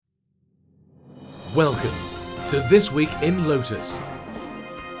Welcome to This Week in Lotus.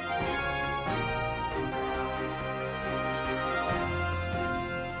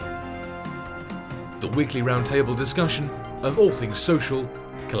 The weekly roundtable discussion of all things social,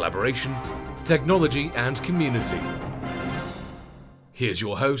 collaboration, technology and community. Here's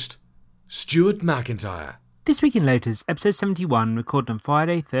your host, Stuart McIntyre. This Week in Lotus, episode 71, recorded on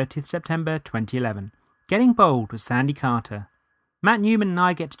Friday, 30th September 2011. Getting Bold with Sandy Carter. Matt Newman and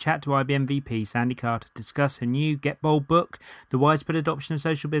I get to chat to IBM VP Sandy Carter to discuss her new Get Bold book, the widespread adoption of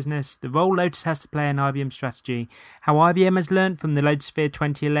social business, the role Lotus has to play in IBM strategy, how IBM has learnt from the Lotusphere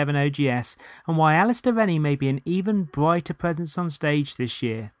 2011 OGS, and why Alistair Rennie may be an even brighter presence on stage this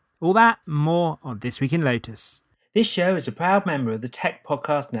year. All that and more on This Week in Lotus. This show is a proud member of the Tech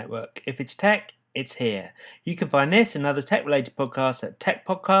Podcast Network. If it's tech, it's here. You can find this and other tech-related podcasts at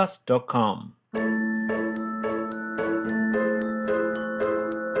techpodcast.com.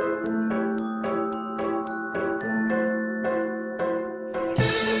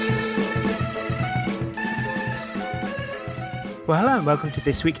 Well, hello and welcome to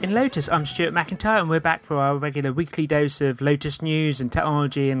This Week in Lotus. I'm Stuart McIntyre and we're back for our regular weekly dose of Lotus news and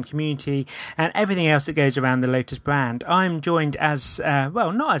technology and community and everything else that goes around the Lotus brand. I'm joined as,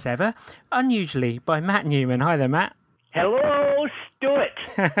 not as ever, unusually, by Matt Newman. Hi there, Matt. Hello, Stuart.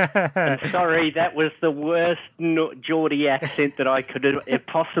 I'm sorry, that was the worst Geordie accent that I could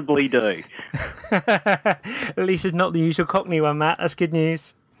possibly do. At least it's not the usual Cockney one, Matt. That's good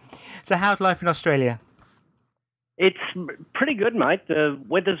news. So how's life in Australia? It's pretty good, mate. The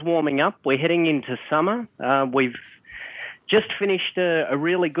weather's warming up. We're heading into summer. We've just finished a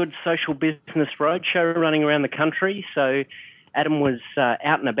really good social business roadshow running around the country. So Adam was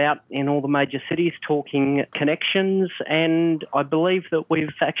out and about in all the major cities talking connections, and I believe that we've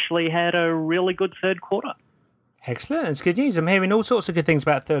actually had a really good third quarter. Excellent. That's good news. I'm hearing all sorts of good things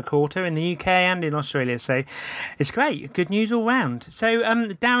about third quarter in the UK and in Australia, so it's great. Good news all round. So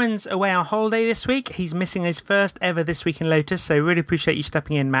Darren's away on holiday this week. He's missing his first ever This Week in Lotus, so really appreciate you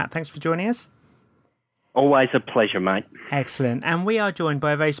stepping in, Matt. Thanks for joining us. Always a pleasure, mate. Excellent. And we are joined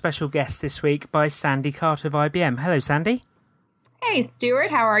by a very special guest this week by Sandy Carter of IBM. Hello, Sandy. Hey,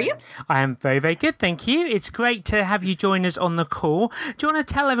 Stuart, how are you? I am very, very good, thank you. It's great to have you join us on the call. Do you want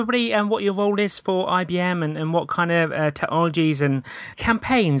to tell everybody what your role is for IBM and what kind of technologies and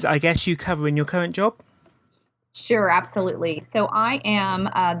campaigns, I guess, you cover in your current job? Sure, absolutely. So I am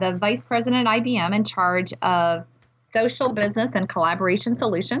the Vice President at IBM in charge of social business and collaboration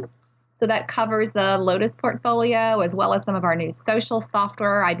solutions. So that covers the Lotus portfolio as well as some of our new social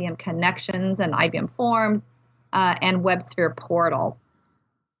software, IBM Connections and IBM Forms. And WebSphere Portal.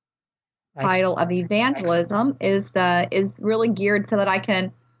 Title of evangelism is really geared so that I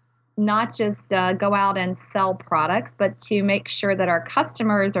can not just go out and sell products, but to make sure that our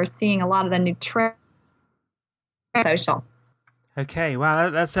customers are seeing a lot of the new trends in social. Okay, wow,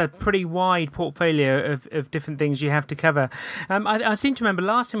 that's a pretty wide portfolio of different things you have to cover. I seem to remember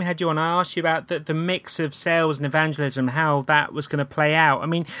last time we had you on, I asked you about the mix of sales and evangelism, how that was going to play out. I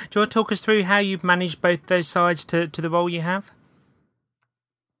mean, do you want to talk us through how you've managed both those sides to the role you have?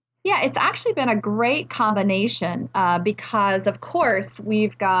 Yeah, it's actually been a great combination because, of course,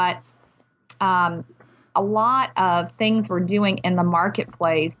 we've got a lot of things we're doing in the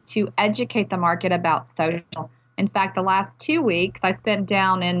marketplace to educate the market about social. In fact, the last 2 weeks, I spent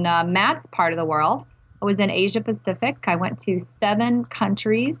down in Matt's part of the world. I was in Asia Pacific. I went to 7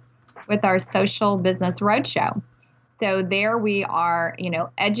 countries with our social business roadshow. So there we are,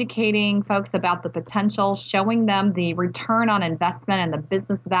 educating folks about the potential, showing them the return on investment and the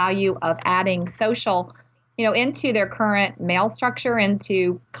business value of adding social, into their current mail structure and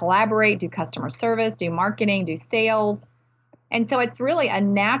to collaborate, do customer service, do marketing, do sales. And so it's really a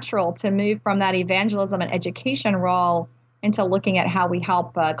natural to move from that evangelism and education role into looking at how we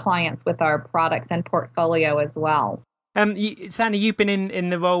help clients with our products and portfolio as well. Sandy, you've been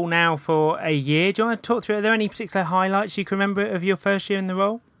in the role now for a year. Do you want to talk through, are there any particular highlights you can remember of your first year in the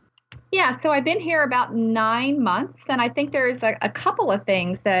role? Yeah, so I've been here about 9 months, and I think there's a couple of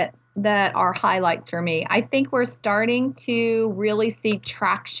things that are highlights for me. I think we're starting to really see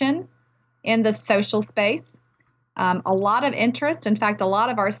traction in the social space. A lot of interest. In fact, a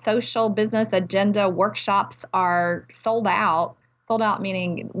lot of our social business agenda workshops are sold out. Sold out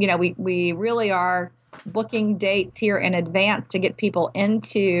meaning, we really are booking dates here in advance to get people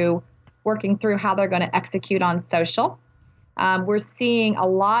into working through how they're going to execute on social. We're seeing a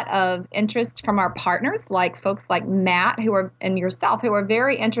lot of interest from our partners, like folks like Matt and yourself, who are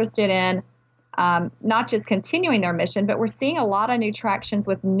very interested in not just continuing their mission, but we're seeing a lot of new tractions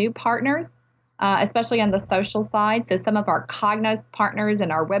with new partners especially on the social side. So some of our Cognos partners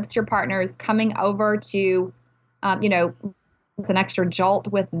and our Webster partners coming over to, it's an extra jolt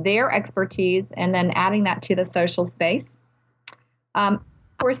with their expertise and then adding that to the social space.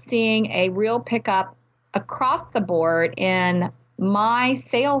 We're seeing a real pickup across the board in my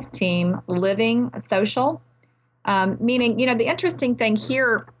sales team living social, meaning, the interesting thing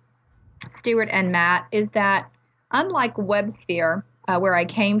here, Stuart and Matt, is that unlike WebSphere, where I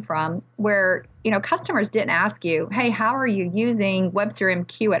came from, where, customers didn't ask you, hey, how are you using Webster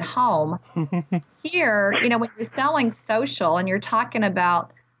MQ at home? Here, when you're selling social and you're talking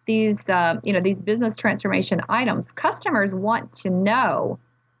about these, these business transformation items, customers want to know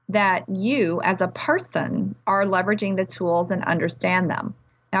that you as a person are leveraging the tools and understand them.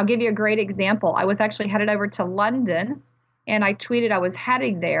 Now, I'll give you a great example. I was actually headed over to London and I tweeted I was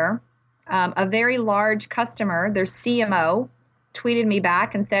heading there. A very large customer, their CMO, tweeted me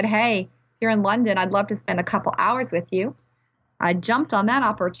back and said, hey, you're in London. I'd love to spend a couple hours with you. I jumped on that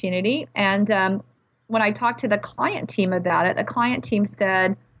opportunity. And when I talked to the client team about it, the client team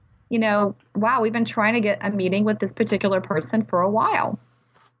said, wow, we've been trying to get a meeting with this particular person for a while.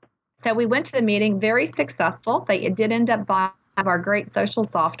 So we went to the meeting, very successful. They did end up buying our great social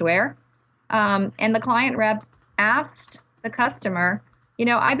software. And the client rep asked the customer,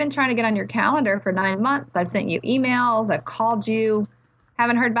 I've been trying to get on your calendar for 9 months. I've sent you emails. I've called you.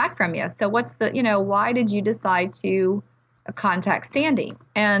 Haven't heard back from you. So what's why did you decide to contact Sandy?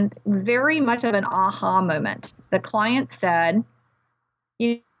 And very much of an aha moment. The client said,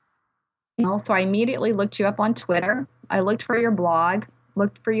 so I immediately looked you up on Twitter. I looked for your blog,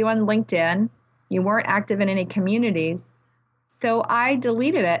 looked for you on LinkedIn. You weren't active in any communities. So I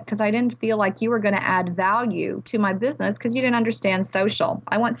deleted it because I didn't feel like you were going to add value to my business because you didn't understand social.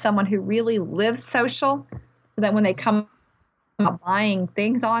 I want someone who really lives social so that when they come buying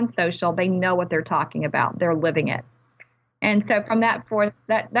things on social, they know what they're talking about. They're living it. And so from that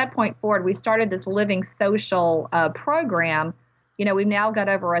point forward, we started this Living Social program. We've now got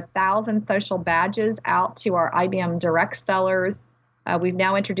over 1,000 social badges out to our IBM direct sellers. We've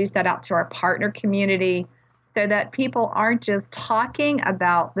now introduced that out to our partner community, so that people aren't just talking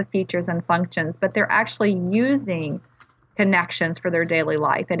about the features and functions, but they're actually using connections for their daily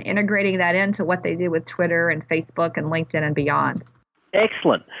life and integrating that into what they do with Twitter and Facebook and LinkedIn and beyond.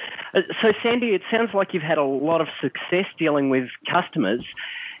 Excellent. So, Sandy, it sounds like you've had a lot of success dealing with customers.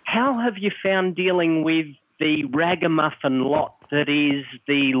 How have you found dealing with the ragamuffin lot that is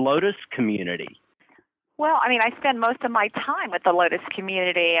the Lotus community? Well, I spend most of my time with the Lotus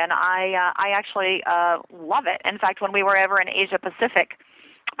community, and I actually love it. In fact, when we were ever in Asia Pacific,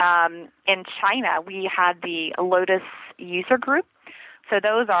 in China, we had the Lotus user group. So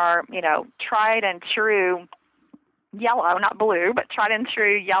those are, tried and true yellow, not blue, but tried and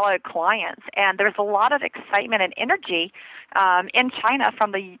true yellow clients. And there's a lot of excitement and energy in China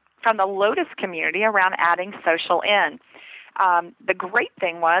from the Lotus community around adding social in. The great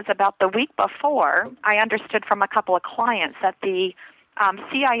thing was about the week before, I understood from a couple of clients that the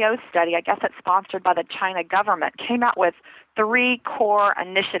CIO study, I guess it's sponsored by the China government, came out with 3 core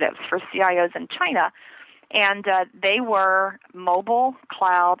initiatives for CIOs in China, and they were mobile,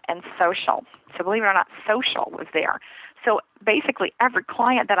 cloud, and social. So believe it or not, social was there. So basically every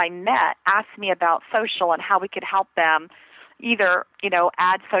client that I met asked me about social and how we could help them either,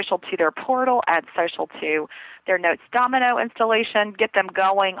 add social to their portal, add social to their Notes Domino installation, get them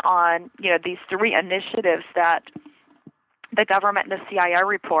going on, these 3 initiatives that the government and the CIO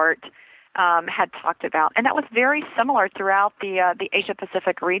report had talked about. And that was very similar throughout the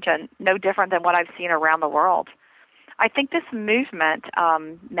Asia-Pacific region, no different than what I've seen around the world. I think this movement,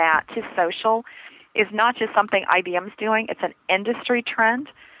 Matt, to social is not just something IBM's doing. It's an industry trend.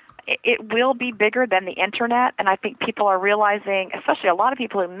 It will be bigger than the Internet, and I think people are realizing, especially a lot of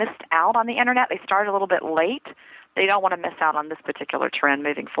people who missed out on the Internet, they started a little bit late. They don't want to miss out on this particular trend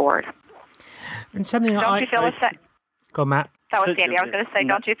moving forward. And something don't you feel the same? Go, Matt. That was Sandy. I was going to say,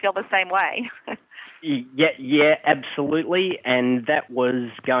 don't you feel the same way? Yeah, absolutely. And that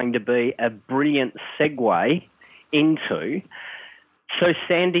was going to be a brilliant segue into. So,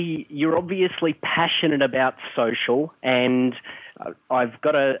 Sandy, you're obviously passionate about social, and I've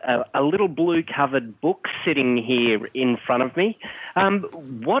got a little blue-covered book sitting here in front of me.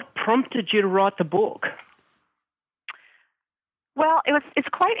 What prompted you to write the book? Well, it's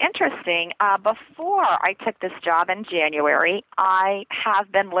quite interesting. Before I took this job in January, I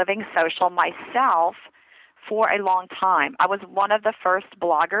have been living social myself for a long time. I was one of the first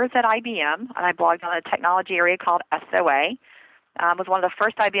bloggers at IBM, and I blogged on a technology area called SOA. I was one of the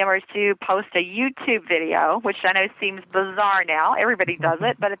first IBMers to post a YouTube video, which I know seems bizarre now. Everybody does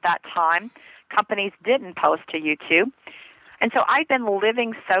it, but at that time, companies didn't post to YouTube. And so I've been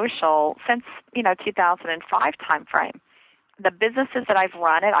living social since, 2005 timeframe. The businesses that I've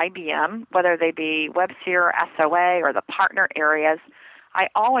run at IBM, whether they be WebSphere or SOA or the partner areas, I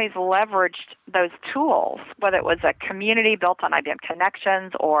always leveraged those tools, whether it was a community built on IBM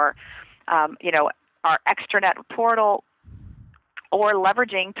Connections or, our extranet portal, or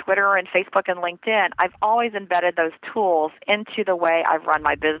leveraging Twitter and Facebook and LinkedIn. I've always embedded those tools into the way I've run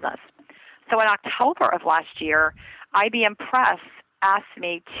my business. So in October of last year, IBM Press asked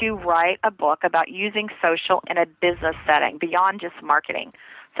me to write a book about using social in a business setting beyond just marketing.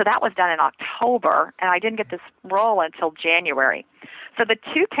 So that was done in October, and I didn't get this role until January. So the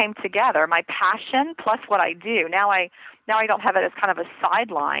two came together, my passion plus what I do. Now I don't have it as kind of a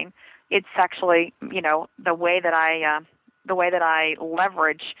sideline. It's actually, the way that I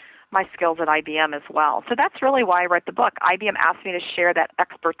leverage my skills at IBM as well. So that's really why I wrote the book. IBM asked me to share that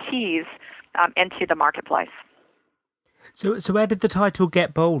expertise into the marketplace. So where did the title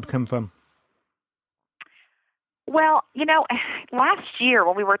Get Bold come from? Well, last year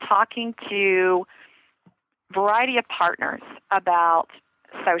when we were talking to a variety of partners about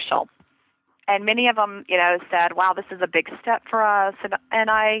social, and many of them, said, wow, this is a big step for us. And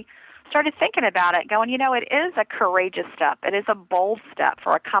I started thinking about it, going, it is a courageous step. It is a bold step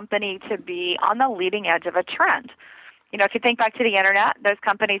for a company to be on the leading edge of a trend. If you think back to the internet, those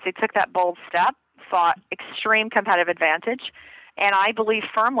companies who took that bold step saw extreme competitive advantage. And I believe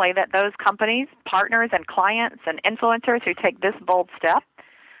firmly that those companies, partners and clients and influencers who take this bold step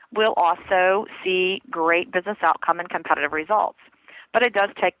will also see great business outcome and competitive results. But it does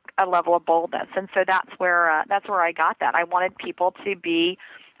take a level of boldness. And so that's where I got that. I wanted people to be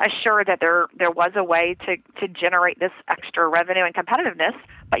assured that there was a way to generate this extra revenue and competitiveness,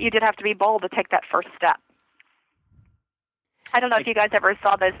 but you did have to be bold to take that first step. I don't know if you guys ever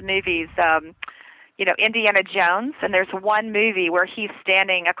saw those movies, Indiana Jones, and there's one movie where he's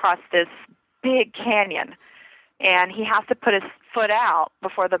standing across this big canyon, and he has to put his foot out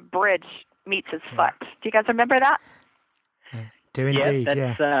before the bridge meets his foot. Do you guys remember that? Do indeed,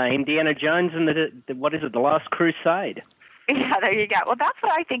 that's Indiana Jones and the Last Crusade. Yeah, there you go. Well, that's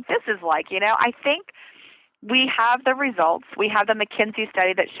what I think this is like. I think we have the results. We have the McKinsey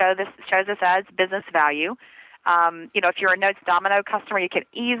study that shows us as business value. If you're a Notes Domino customer, you can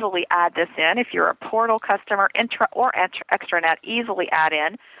easily add this in. If you're a portal customer, extranet, easily add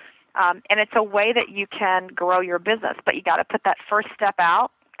in. And it's a way that you can grow your business. But you got to put that first step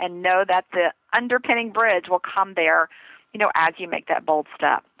out and know that the underpinning bridge will come there, as you make that bold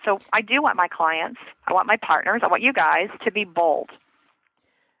step. So I do want my clients, I want my partners, I want you guys to be bold.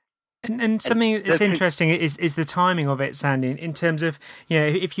 And something that's interesting is the timing of it, Sandy, in terms of,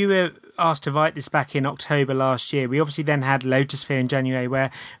 if you were asked to write this back in October last year, we obviously then had Lotusphere in January, where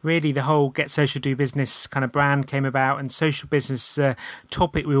really the whole Get Social, Do Business kind of brand came about, and social business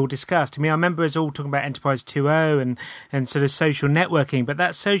topic we all discussed. I mean, I remember us all talking about Enterprise 2.0 and sort of social networking, but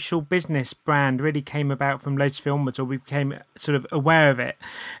that social business brand really came about from Lotusphere onwards, or we became sort of aware of it.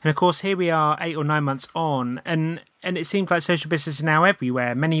 And of course, here we are 8 or 9 months on, and it seems like social business is now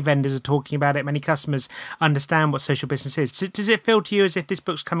everywhere. Many vendors are talking about it. Many customers understand what social business is. Does it feel to you as if this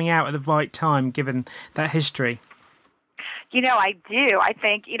book's coming out at the right time, given that history? I do. I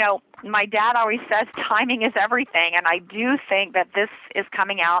think, my dad always says timing is everything, and I do think that this is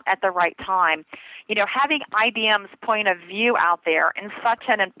coming out at the right time. Having IBM's point of view out there in such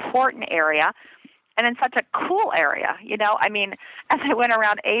an important area, and in such a cool area, as I went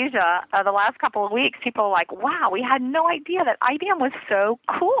around Asia the last couple of weeks, people were like, wow, we had no idea that IBM was so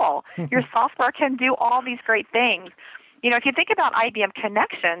cool. Your software can do all these great things. If you think about IBM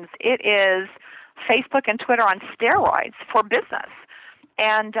Connections, it is Facebook and Twitter on steroids for business.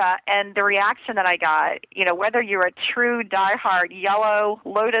 And the reaction that I got, whether you're a true diehard yellow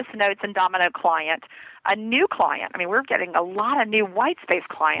Lotus, Notes, and Domino client, a new client, we're getting a lot of new white space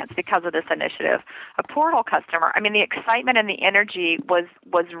clients because of this initiative, a portal customer. The excitement and the energy was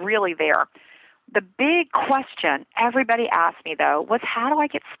really there. The big question everybody asked me, though, was how do I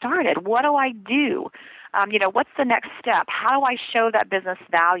get started? What do I do? What's the next step? How do I show that business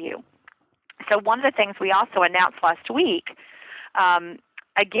value? So one of the things we also announced last week,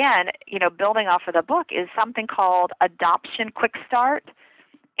 again, building off of the book, is something called Adoption Quick Start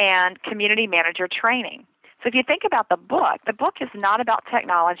and Community Manager Training. So if you think about the book is not about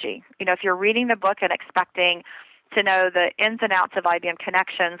technology. If you're reading the book and expecting to know the ins and outs of IBM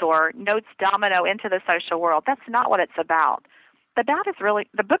Connections or Notes Domino into the social world, that's not what it's about. The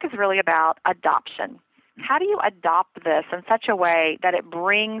book is really about adoption. How do you adopt this in such a way that it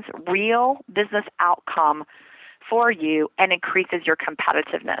brings real business outcome for you and increases your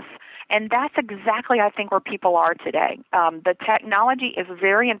competitiveness. And that's exactly, I think, where people are today. The technology is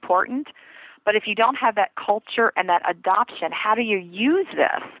very important, but if you don't have that culture and that adoption, how do you use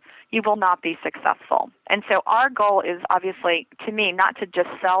this? You will not be successful. And so our goal is obviously, to me, not to just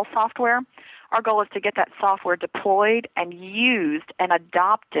sell software. Our goal is to get that software deployed and used and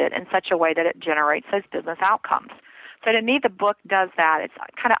adopted in such a way that it generates those business outcomes. So to me, the book does that. It's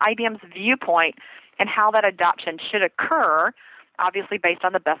kind of IBM's viewpoint and how that adoption should occur, obviously based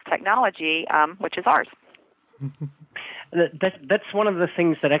on the best technology, which is ours. That's one of the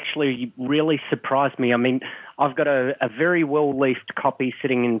things that actually really surprised me. I mean, I've got a very well-leafed copy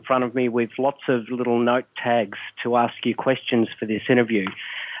sitting in front of me with lots of little note tags to ask you questions for this interview.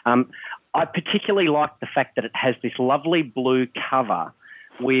 I particularly like the fact that it has this lovely blue cover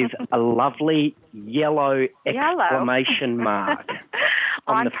with a lovely yellow exclamation mark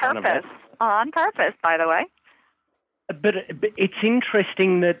on the front of it. On purpose, by the way. But it's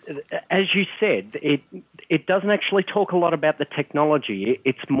interesting that, as you said, it doesn't actually talk a lot about the technology.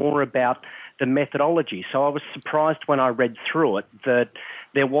 It's more about the methodology. So I was surprised when I read through it that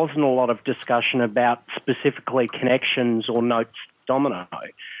there wasn't a lot of discussion about specifically Connections or Notes Domino.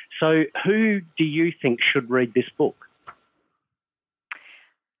 So who do you think should read this book?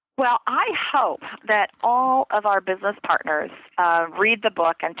 Well, I hope that all of our business partners read the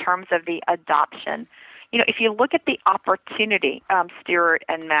book in terms of the adoption. You know, if you look at the opportunity, Stuart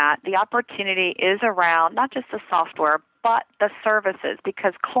and Matt, the opportunity is around not just the software, but the services,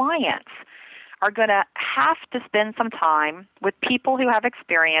 because clients are going to have to spend some time with people who have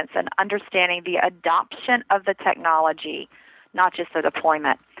experience and understanding the adoption of the technology, not just the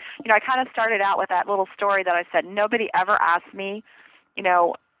deployment. You know, I kind of started out with that little story that I said, nobody ever asked me, you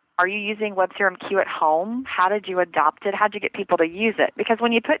know, are you using WebCRM Q at home? How did you adopt it? How did you get people to use it? Because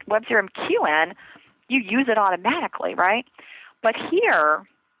when you put WebCRM Q in, you use it automatically, right? But here,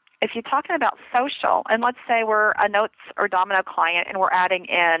 if you're talking about social, and let's say we're a Notes or Domino client and we're adding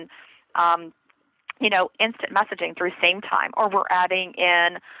in, instant messaging through SameTime, or we're adding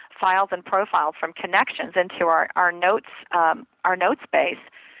in files and profiles from Connections into our notes base.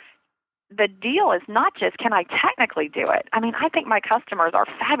 The deal is not just, can I technically do it? I mean, I think my customers are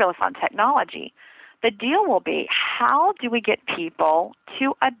fabulous on technology. The deal will be, how do we get people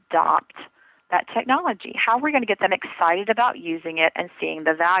to adopt that technology? How are we going to get them excited about using it and seeing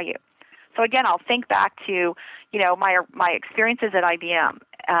the value? So again, I'll think back to, my experiences at IBM.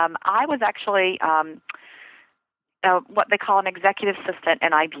 I was actually what they call an executive assistant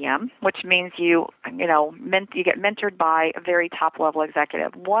in IBM, which means you get mentored by a very top-level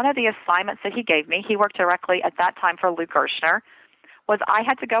executive. One of the assignments that he gave me, he worked directly at that time for Lou Gerstner, was I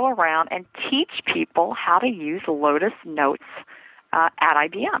had to go around and teach people how to use Lotus Notes at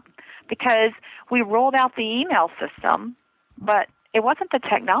IBM, because we rolled out the email system, but it wasn't the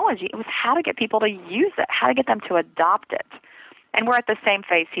technology. It was how to get people to use it, how to get them to adopt it. And we're at the same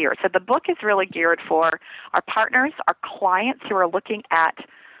phase here. So the book is really geared for our partners, our clients who are looking at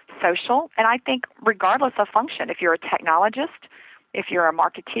social. And I think regardless of function, if you're a technologist, if you're a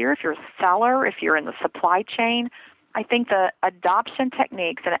marketeer, if you're a seller, if you're in the supply chain, I think the adoption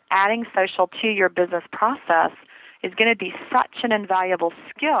techniques and adding social to your business process is going to be such an invaluable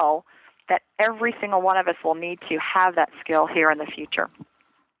skill that every single one of us will need to have that skill here in the future.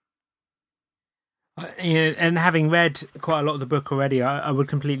 And having read quite a lot of the book already, I would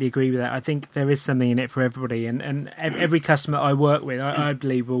completely agree with that. I think there is something in it for everybody, and every customer I work with, I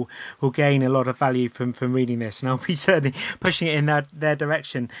believe will gain a lot of value from reading this, and I'll be certainly pushing it in their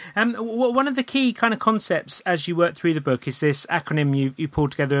direction. One of the key kind of concepts as you work through the book is this acronym you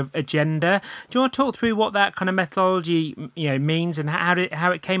pulled together of Agenda. Do you want to talk through what that kind of methodology means and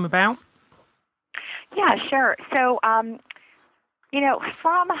how it came about? Yeah, sure. So,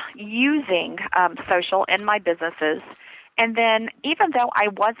 from using social in my businesses, and then even though I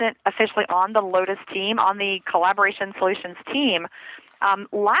wasn't officially on the Lotus team, on the Collaboration Solutions team,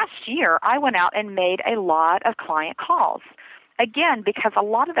 last year I went out and made a lot of client calls. Again, because a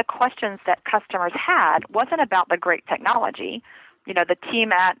lot of the questions that customers had wasn't about the great technology. The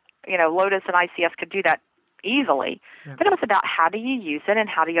team at Lotus and ICS could do that easily, but it was about how do you use it and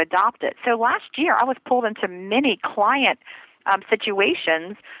how do you adopt it. So last year I was pulled into many client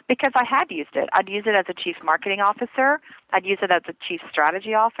situations because I had used it. I'd use it as a chief marketing officer. I'd use it as a chief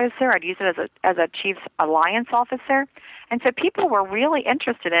strategy officer. I'd use it as a chief alliance officer. And so people were really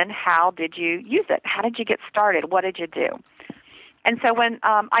interested in how did you use it? How did you get started? What did you do? And so when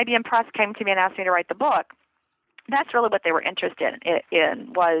IBM Press came to me and asked me to write the book, that's really what they were interested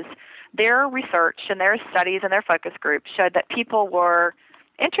in was their research and their studies and their focus group showed that people were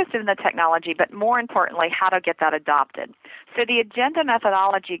interested in the technology, but more importantly, how to get that adopted. So the agenda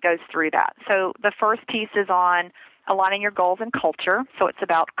methodology goes through that. So the first piece is on aligning your goals and culture. So it's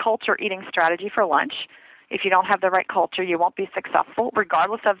about culture eating strategy for lunch. If you don't have the right culture, you won't be successful,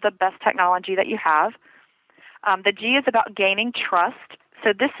 regardless of the best technology that you have. The G is about gaining trust.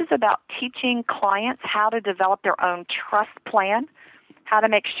 So this is about teaching clients how to develop their own trust plan, how to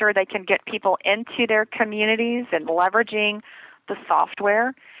make sure they can get people into their communities and leveraging the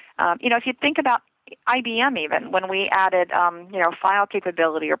software. If you think about IBM even, when we added, file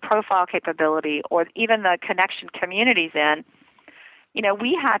capability or profile capability or even the connection communities in,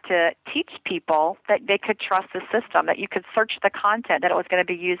 we had to teach people that they could trust the system, that you could search the content, that it was going to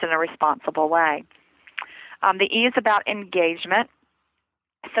be used in a responsible way. The E is about engagement.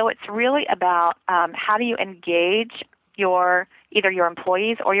 So it's really about how do you engage either your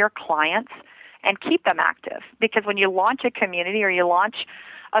employees or your clients and keep them active. Because when you launch a community or you launch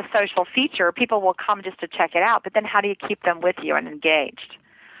a social feature, people will come just to check it out, but then how do you keep them with you and engaged?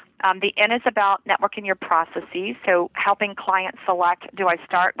 The N is about networking your processes, so helping clients select, do I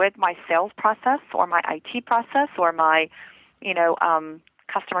start with my sales process or my IT process or my,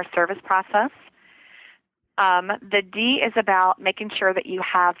 customer service process? The D is about making sure that you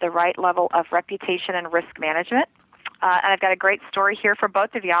have the right level of reputation and risk management. And I've got a great story here for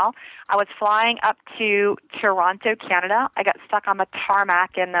both of y'all. I was flying up to Toronto, Canada. I got stuck on the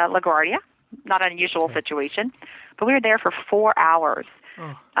tarmac in LaGuardia. Not an unusual situation. But we were there for 4 hours.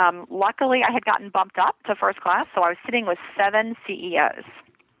 Luckily, I had gotten bumped up to first class, so I was sitting with 7 CEOs.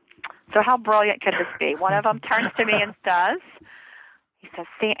 So how brilliant could this be? One of them turns to me and says,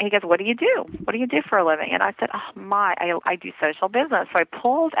 he goes, what do you do? What do you do for a living? And I said, I do social business. So I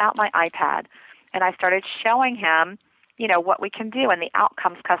pulled out my iPad, and I started showing him, what we can do and the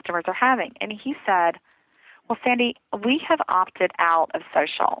outcomes customers are having. And he said, well, Sandy, we have opted out of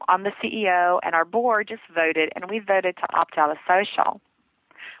social. I'm the CEO, and our board just voted, and we voted to opt out of social,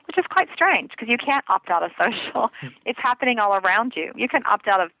 which is quite strange because you can't opt out of social. It's happening all around you. You can opt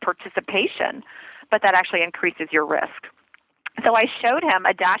out of participation, but that actually increases your risk. So I showed him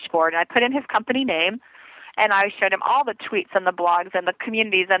a dashboard, and I put in his company name, and I showed him all the tweets and the blogs and the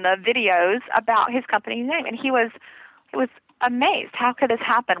communities and the videos about his company's name. And he was amazed. How could this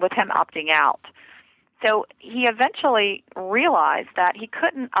happen with him opting out? So he eventually realized that he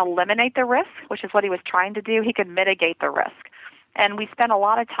couldn't eliminate the risk, which is what he was trying to do. He could mitigate the risk. And we spent a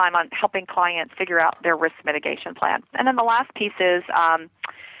lot of time on helping clients figure out their risk mitigation plan. And then the last piece is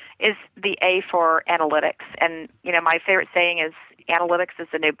the A for analytics. And, my favorite saying is analytics is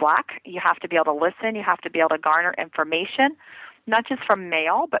the new black. You have to be able to listen. You have to be able to garner information, not just from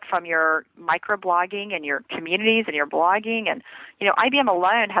mail, but from your microblogging and your communities and your blogging. And, IBM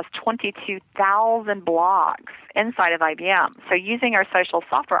alone has 22,000 blogs inside of IBM. So using our social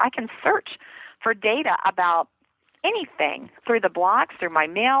software, I can search for data about anything through the blogs, through my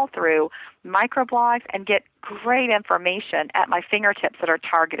mail, through microblogs, and get great information at my fingertips that are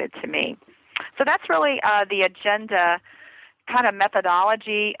targeted to me. So that's really the agenda kind of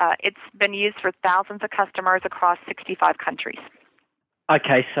methodology. It's been used for thousands of customers across 65 countries.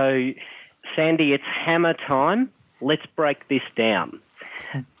 Okay, so Sandy, it's hammer time. Let's break this down.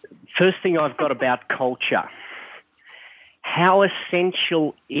 First thing I've got about culture. How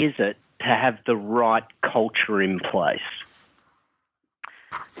essential is it to have the right culture in place?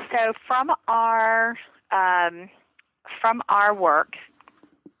 So from our work,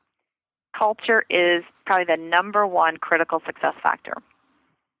 culture is probably the number one critical success factor.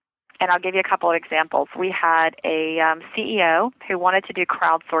 And I'll give you a couple of examples. We had a CEO who wanted to do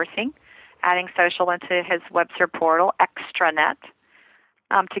crowdsourcing, adding social into his web-serve portal, Extranet,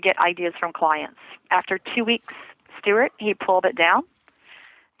 to get ideas from clients. After 2 weeks, Stuart, he pulled it down.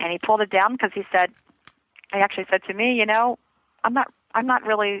 And he pulled it down because he actually said to me, I'm not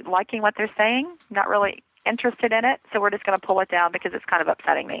really liking what they're saying, not really interested in it, so we're just going to pull it down because it's kind of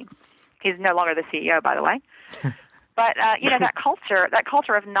upsetting me. He's no longer the CEO, by the way. But, that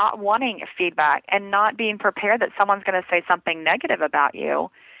culture of not wanting feedback and not being prepared that someone's going to say something negative about you,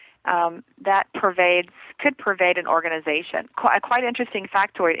 that could pervade an organization. A quite interesting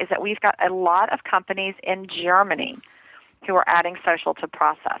factoid is that we've got a lot of companies in Germany who are adding social to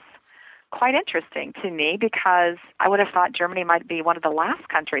process. Quite interesting to me because I would have thought Germany might be one of the last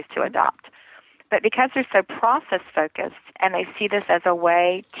countries to adopt. But because they're so process-focused and they see this as a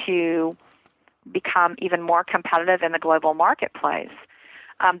way to become even more competitive in the global marketplace,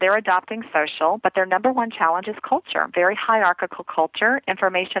 they're adopting social, but their number one challenge is culture, very hierarchical culture.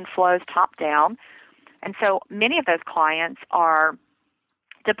 Information flows top-down. And so many of those clients are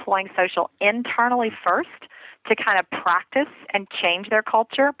deploying social internally first to kind of practice and change their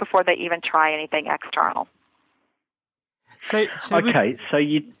culture before they even try anything external. So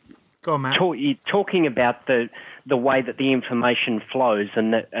you go on, Matt. You're talking about the way that the information flows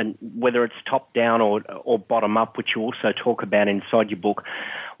and whether it's top down or bottom up, which you also talk about inside your book.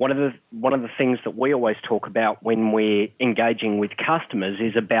 One of the things that we always talk about when we're engaging with customers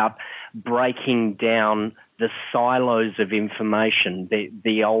is about breaking down the silos of information,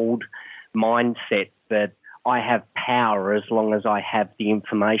 the old mindset that I have power as long as I have the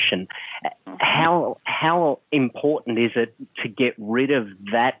information. How important is it to get rid of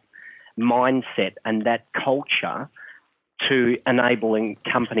that mindset and that culture to enabling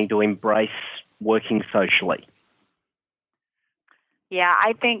company to embrace working socially? Yeah,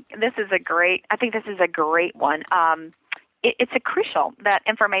 I think this is a great one. It's a crucial that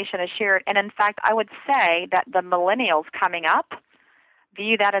information is shared, and in fact, I would say that the millennials coming up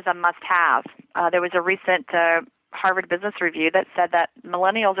view that as a must-have. There was a recent Harvard Business Review that said that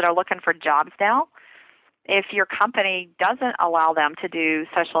millennials that are looking for jobs now, if your company doesn't allow them to do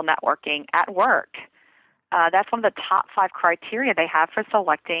social networking at work, that's one of the top 5 criteria they have for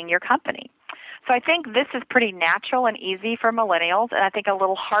selecting your company. So I think this is pretty natural and easy for millennials, and I think a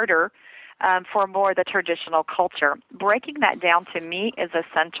little harder for more of the traditional culture. Breaking that down to me is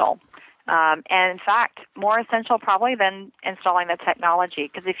essential. And in fact, more essential probably than installing the technology,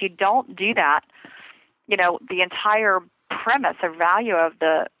 because if you don't do that, the entire premise or value of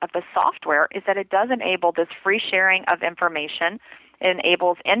the software is that it does enable this free sharing of information. It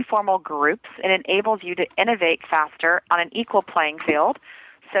enables informal groups. It enables you to innovate faster on an equal playing field,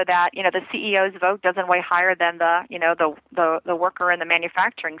 so that the CEO's vote doesn't weigh higher than the worker in the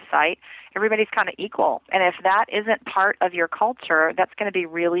manufacturing site. Everybody's kind of equal, and if that isn't part of your culture, that's going to be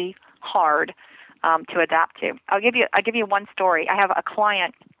really hard to adapt to. I'll give you one story. I have a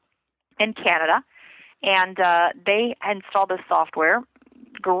client in Canada, and they installed this software.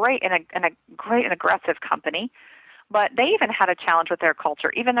 Great and a great and aggressive company, but they even had a challenge with their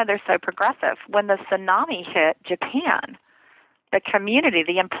culture, even though they're so progressive. When the tsunami hit Japan, the community,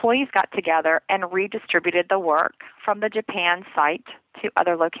 the employees got together and redistributed the work from the Japan site to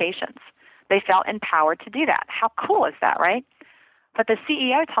other locations. They felt empowered to do that. How cool is that, right? But the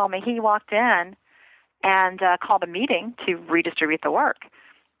CEO told me he walked in and called a meeting to redistribute the work,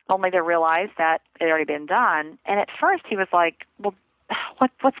 only to realize that it had already been done. And at first he was like, well,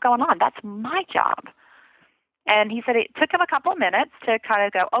 what's going on? That's my job. And he said it took him a couple of minutes to kind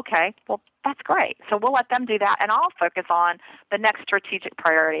of go, okay, well, that's great. So we'll let them do that, and I'll focus on the next strategic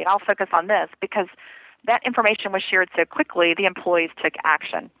priority, and I'll focus on this, because that information was shared so quickly, the employees took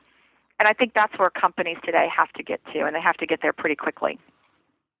action. And I think that's where companies today have to get to, and they have to get there pretty quickly.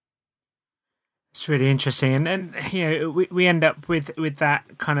 It's really interesting, and we end up with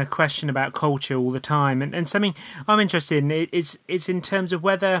that kind of question about culture all the time, and something I'm interested in is in terms of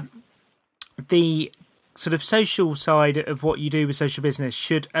whether the sort of social side of what you do with social business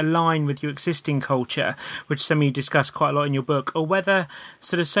should align with your existing culture, which is something you discuss quite a lot in your book, or whether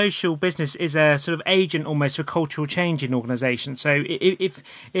sort of social business is a sort of agent almost for cultural change in organisations. So if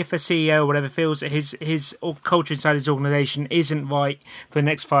a CEO or whatever feels that his culture inside his organisation isn't right for the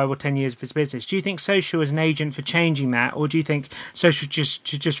next 5 or 10 years of his business, do you think social is an agent for changing that, or do you think social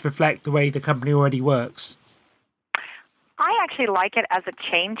should just reflect the way the company already works? I actually like it as a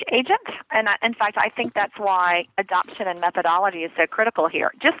change agent, and in fact, I think that's why adoption and methodology is so critical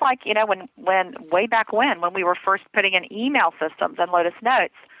here. Just like, when way back when we were first putting in email systems and Lotus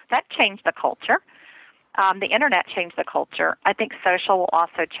Notes, that changed the culture. The internet changed the culture. I think social will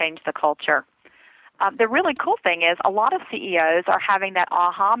also change the culture. The really cool thing is a lot of CEOs are having that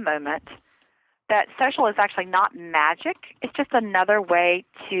aha moment that social is actually not magic. It's just another way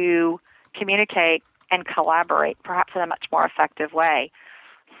to communicate and collaborate, perhaps in a much more effective way.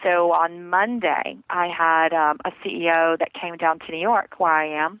 So on Monday, I had a CEO that came down to New York, where I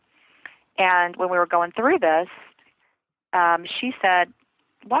am, and when we were going through this, she said,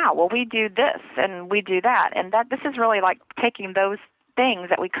 wow, well, we do this and we do that, and that this is really like taking those things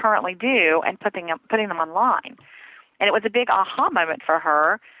that we currently do and putting them online. And it was a big aha moment for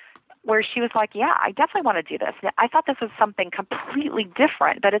her, where she was like, yeah, I definitely want to do this. I thought this was something completely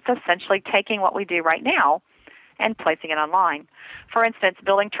different, but it's essentially taking what we do right now and placing it online. For instance,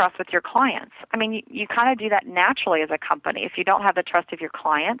 building trust with your clients. I mean, you kind of do that naturally as a company. If you don't have the trust of your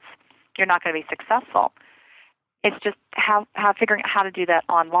clients, you're not going to be successful. It's just how figuring out how to do that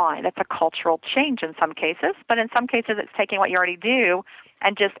online. That's a cultural change in some cases, but in some cases it's taking what you already do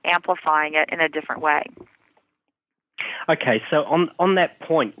and just amplifying it in a different way. Okay, so on that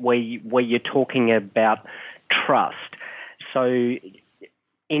point where you're talking about trust, so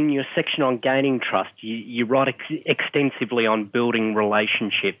in your section on gaining trust, you write extensively on building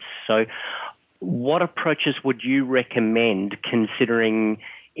relationships. So what approaches would you recommend considering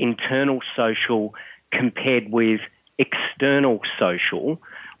internal social compared with external social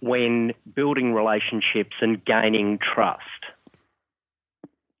when building relationships and gaining trust?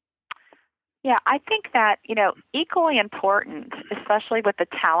 Yeah, I think that, equally important, especially with the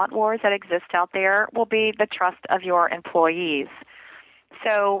talent wars that exist out there, will be the trust of your employees.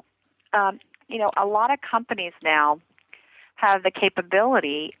 So, a lot of companies now have the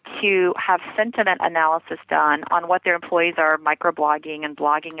capability to have sentiment analysis done on what their employees are microblogging and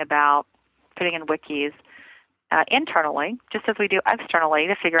blogging about, putting in wikis internally, just as we do externally,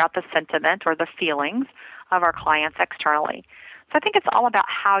 to figure out the sentiment or the feelings of our clients externally. So I think it's all about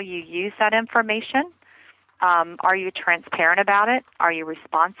how you use that information. Are you transparent about it? Are you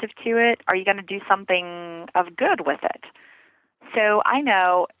responsive to it? Are you going to do something of good with it? So I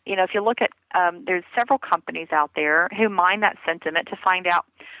know, if you look at, there's several companies out there who mine that sentiment to find out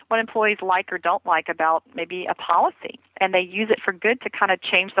what employees like or don't like about maybe a policy, and they use it for good to kind of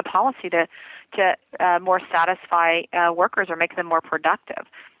change the policy to more satisfy workers or make them more productive.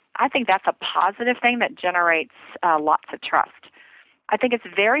 I think that's a positive thing that generates lots of trust. I think it's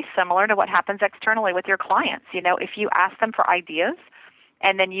very similar to what happens externally with your clients. If you ask them for ideas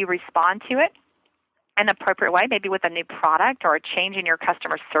and then you respond to it in an appropriate way, maybe with a new product or a change in your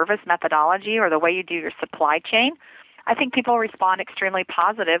customer service methodology or the way you do your supply chain, I think people respond extremely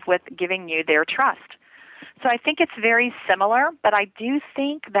positive with giving you their trust. So I think it's very similar, but I do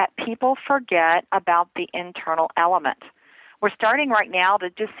think that people forget about the internal element. We're starting right now to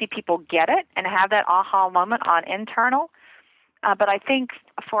just see people get it and have that aha moment on internal. But I think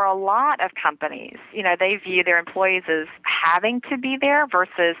for a lot of companies, they view their employees as having to be there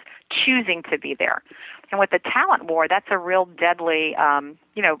versus choosing to be there. And with the talent war, that's a real deadly,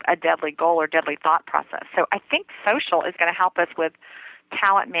 a deadly goal or deadly thought process. So I think social is going to help us with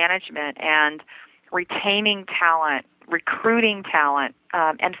talent management and retaining talent, recruiting talent.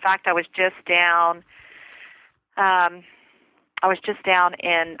 In fact, I was just down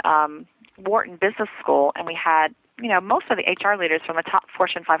in Wharton Business School, and we had most of the HR leaders from the top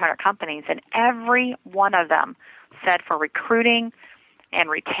Fortune 500 companies, and every one of them said for recruiting and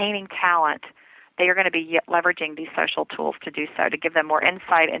retaining talent, they are going to be leveraging these social tools to do so, to give them more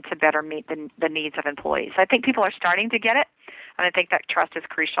insight and to better meet the needs of employees. So I think people are starting to get it, and I think that trust is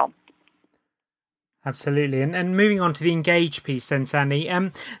crucial. Absolutely. And moving on to the engage piece then, Sandy,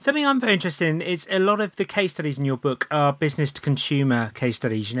 something I'm very interested in is a lot of the case studies in your book are business to consumer case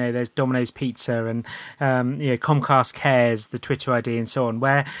studies. There's Domino's Pizza and, Comcast Cares, the Twitter ID and so on,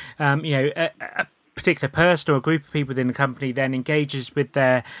 where, a particular person or a group of people within the company then engages with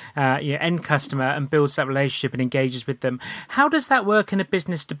their end customer and builds that relationship and engages with them. How does that work in a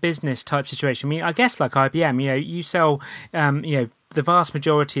business to business type situation? I mean, I guess like IBM, you sell, the vast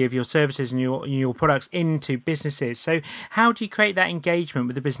majority of your services and your products into businesses. So how do you create that engagement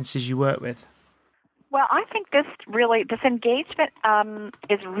with the businesses you work with? Well, I think this engagement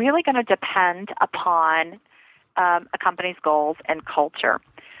is really going to depend upon a company's goals and culture.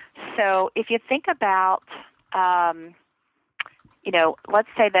 So if you think about, let's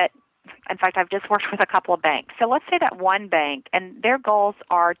say that, in fact, I've just worked with a couple of banks. So let's say that one bank, and their goals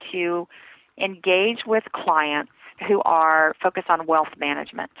are to engage with clients who are focused on wealth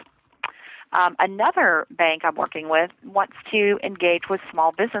management. Another bank I'm working with wants to engage with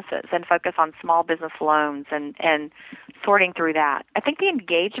small businesses and focus on small business loans and sorting through that. I think the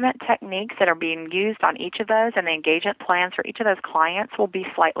engagement techniques that are being used on each of those and the engagement plans for each of those clients will be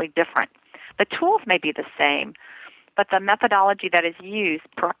slightly different. The tools may be the same, but the methodology that is used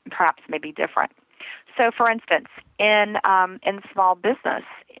perhaps may be different. So, for instance, in small business,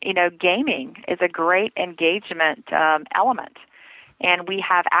 gaming is a great engagement element. And we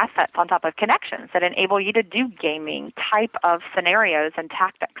have assets on top of connections that enable you to do gaming type of scenarios and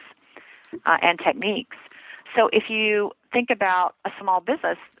tactics and techniques. So if you think about a small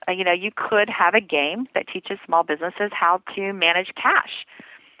business, you could have a game that teaches small businesses how to manage cash.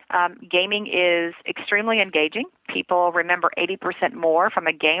 Gaming is extremely engaging. People remember 80% more from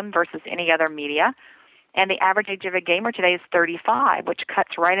a game versus any other media. And the average age of a gamer today is 35, which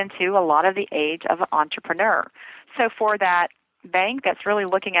cuts right into a lot of the age of an entrepreneur. So for that bank that's really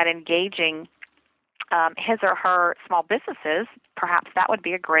looking at engaging his or her small businesses, perhaps that would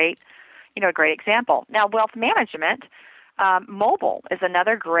be a great example. Now, wealth management, mobile is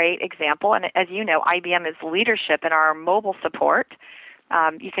another great example. And as you know, IBM is leadership in our mobile support.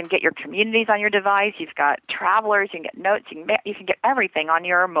 You can get your communities on your device. You've got travelers. You can get notes. You can get everything on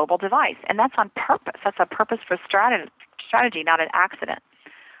your mobile device, and that's on purpose. That's a purpose for strategy, not an accident.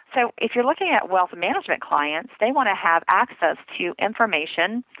 So if you're looking at wealth management clients, they want to have access to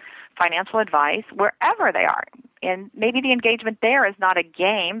information, financial advice, wherever they are. And maybe the engagement there is not a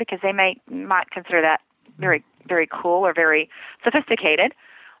game because they might consider that very, very cool or very sophisticated.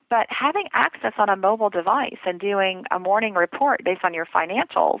 But having access on a mobile device and doing a morning report based on your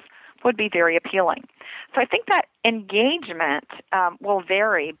financials would be very appealing. So I think that engagement will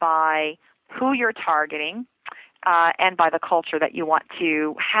vary by who you're targeting and by the culture that you want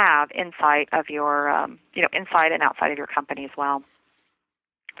to have inside of your, inside and outside of your company as well.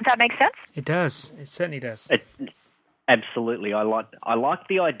 Does that make sense? It does. It certainly does. Absolutely. I like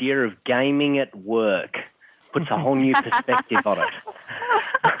the idea of gaming at work. Puts a whole new perspective on it.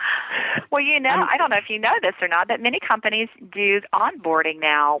 Well, I don't know if you know this or not, but many companies do onboarding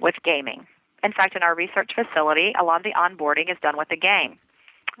now with gaming. In fact, in our research facility, a lot of the onboarding is done with a game.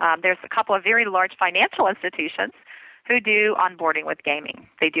 There's a couple of very large financial institutions who do onboarding with gaming.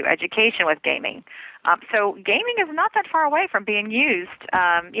 They do education with gaming. So gaming is not that far away from being used,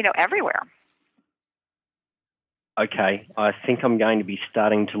 everywhere. Okay, I think I'm going to be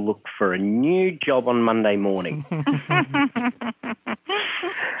starting to look for a new job on Monday morning.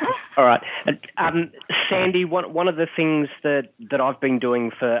 All right. Sandy, one of the things that I've been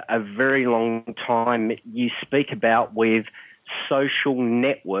doing for a very long time, you speak about with social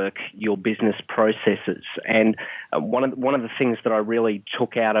network your business processes. And one of the things that I really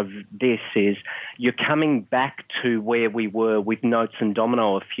took out of this is you're coming back to where we were with Notes and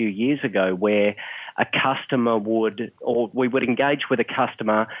Domino a few years ago, where a customer we would engage with a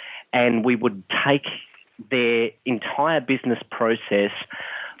customer and we would take their entire business process,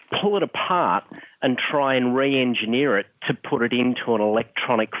 pull it apart and try and re-engineer it to put it into an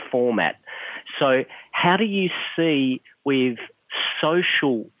electronic format. So how do you see with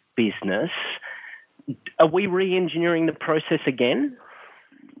social business, are we re-engineering the process again?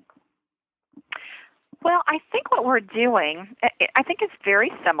 Well, I think what we're doing, I think it's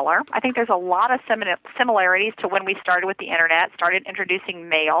very similar. I think there's a lot of similarities to when we started with the Internet, started introducing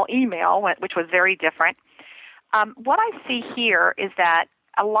email, which was very different. What I see here is that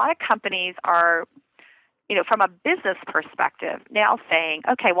a lot of companies are, from a business perspective, now saying,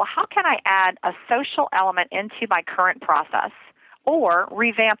 okay, well, how can I add a social element into my current process or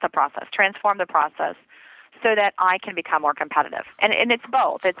revamp the process, transform the process so that I can become more competitive? And it's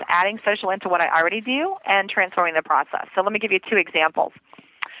both. It's adding social into what I already do and transforming the process. So let me give you two examples.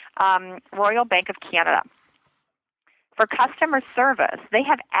 Royal Bank of Canada. For customer service, they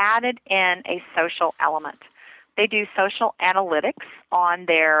have added in a social element. They do social analytics on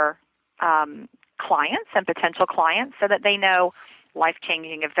their clients and potential clients so that they know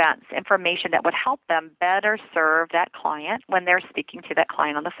life-changing events, information that would help them better serve that client when they're speaking to that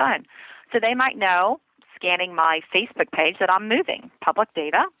client on the phone. So they might know, scanning my Facebook page, that I'm moving. Public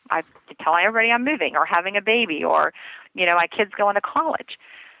data, I tell everybody I'm moving or having a baby or, my kid's going to college.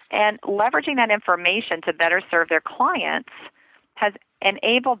 And leveraging that information to better serve their clients has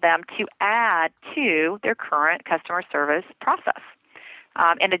enabled them to add to their current customer service process.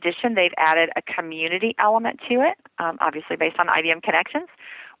 In addition, they've added a community element to it, obviously based on IBM Connections,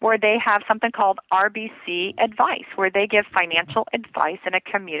 where they have something called RBC Advice, where they give financial advice in a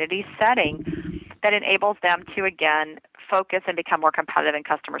community setting that enables them to, again, focus and become more competitive in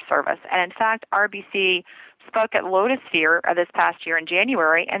customer service. And in fact, RBC spoke at Lotusphere this past year in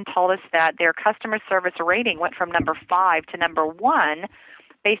January and told us that their customer service rating went from number 5 to number 1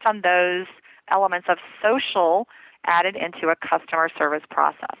 based on those elements of social added into a customer service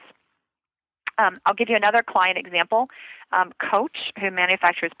process. I'll give you another client example. Coach, who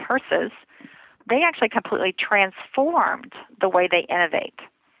manufactures purses, they actually completely transformed the way they innovate.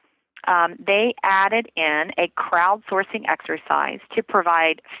 They added in a crowdsourcing exercise to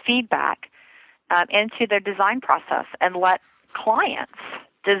provide feedback into their design process and let clients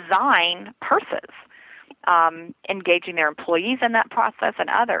design purses, engaging their employees in that process and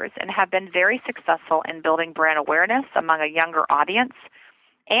others, and have been very successful in building brand awareness among a younger audience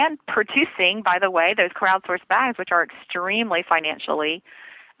and producing, by the way, those crowdsourced bags, which are extremely financially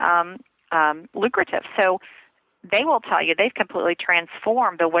lucrative. So they will tell you they've completely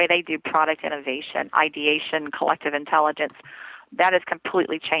transformed the way they do product innovation, ideation, collective intelligence. That has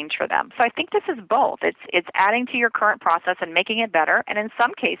completely changed for them. So I think this is both. It's adding to your current process and making it better, and in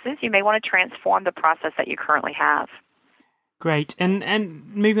some cases, you may want to transform the process that you currently have. Great.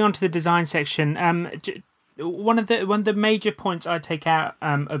 And moving on to the design section, one of the major points I take out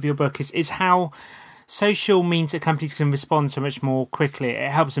of your book is how social means that companies can respond so much more quickly.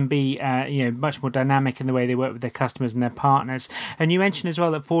 It helps them be much more dynamic in the way they work with their customers and their partners. And you mentioned as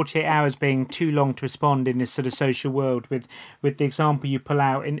well that 48 hours being too long to respond in this sort of social world with the example you pull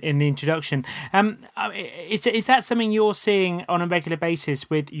out in the introduction. Is that something you're seeing on a regular basis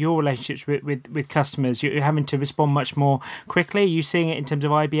with your relationships with customers? You're having to respond much more quickly. Are you seeing it in terms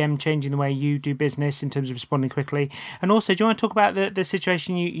of IBM changing the way you do business in terms of responding quickly? And also, do you want to talk about the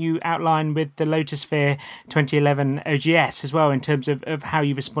situation you outlined with the Lotusphere 2011 OGS as well, in terms of how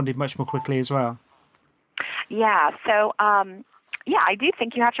you responded much more quickly as well? Yeah, so I do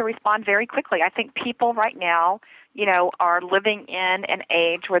think you have to respond very quickly. I think people right now, are living in an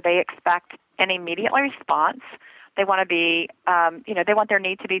age where they expect an immediate response. They want to be, they want their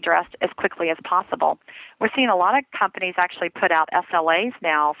need to be addressed as quickly as possible. We're seeing a lot of companies actually put out SLAs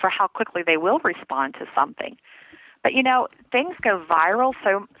now for how quickly they will respond to something. But, things go viral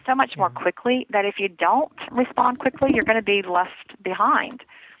so much more quickly that if you don't respond quickly, you're going to be left behind.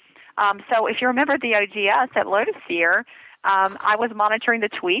 So if you remember the OGS at Lotusphere, I was monitoring the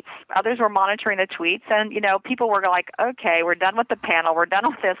tweets. Others were monitoring the tweets. And, people were like, okay, we're done with the panel. We're done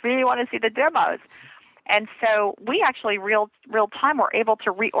with this. We really want to see the demos. And so we actually real time were able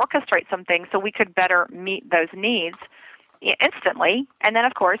to reorchestrate some things so we could better meet those needs instantly. And then,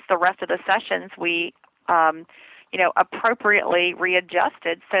 of course, the rest of the sessions we appropriately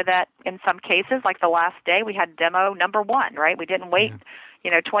readjusted so that in some cases, like the last day, we had demo number 1, right? We didn't wait,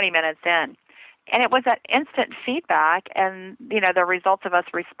 20 minutes in. And it was that instant feedback and, the results of us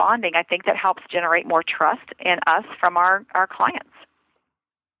responding, I think that helps generate more trust in us from our clients.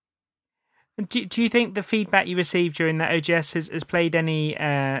 Do you think the feedback you received during that OGS has played any,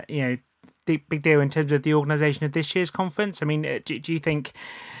 big deal in terms of the organisation of this year's conference? I mean, do you think...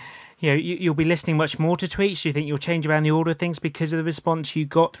 you'll be listening much more to tweets? Do you think you'll change around the order of things because of the response you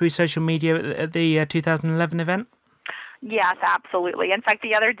got through social media at the 2011 event? Yes, absolutely. In fact,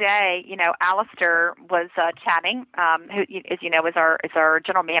 the other day, Alistair was chatting, who, as you know, is our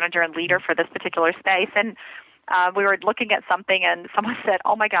general manager and leader for this particular space, and we were looking at something, and someone said,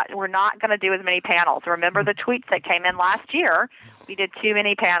 "Oh my God, we're not going to do as many panels." Remember the tweets that came in last year? We did too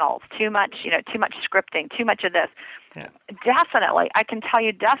many panels, too much scripting, too much of this. Yeah. Definitely, I can tell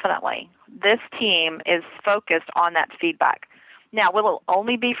you definitely, this team is focused on that feedback. Now, will it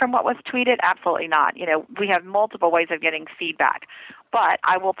only be from what was tweeted? Absolutely not. We have multiple ways of getting feedback. But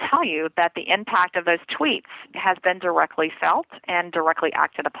I will tell you that the impact of those tweets has been directly felt and directly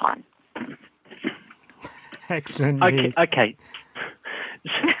acted upon. Excellent news. Okay.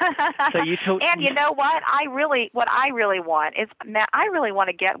 So you talk, and you know what? What I really want is, Matt, I really want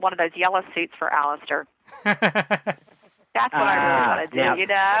to get one of those yellow suits for Alistair. That's what I really want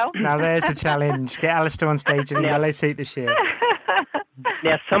to do, Now there's a challenge. Get Alistair on stage in a yellow suit this year.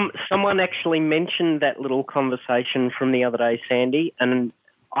 Now, someone actually mentioned that little conversation from the other day, Sandy, and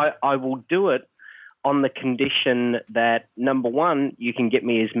I will do it on the condition that, number 1, you can get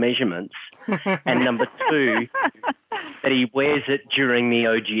me his measurements, and number 2, that he wears it during the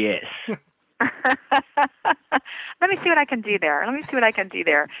OGS. Let me see what I can do there.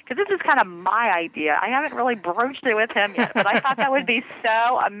 Because this is kind of my idea. I haven't really broached it with him yet, but I thought that would be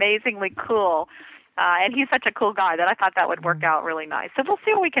so amazingly cool. And he's such a cool guy that I thought that would work out really nice. So we'll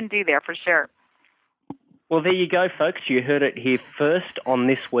see what we can do there for sure. Well, there you go, folks. You heard it here first on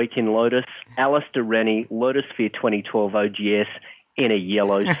This Week in Lotus. Alistair Rennie, Lotusphere 2012 OGS in a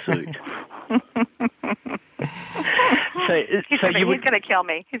yellow suit. He's going to kill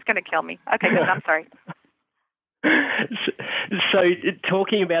me. Okay, good. I'm sorry. So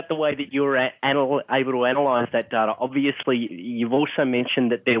talking about the way that you're able to analyse that data, obviously you've also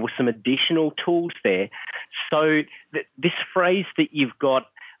mentioned that there were some additional tools there. So this phrase that you've got,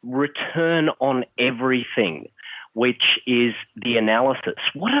 return on everything, which is the analysis,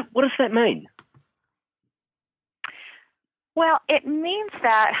 what does that mean? Well, it means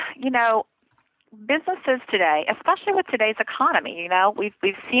that, businesses today, especially with today's economy, we've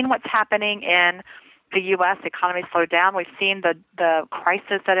seen what's happening in the U.S. economy slowed down. We've seen the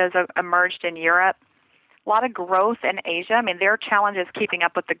crisis that has emerged in Europe. A lot of growth in Asia. I mean, their challenge is keeping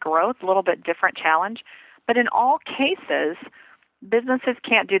up with the growth, a little bit different challenge. But in all cases, businesses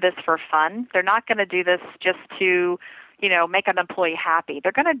can't do this for fun. They're not going to do this just to, make an employee happy.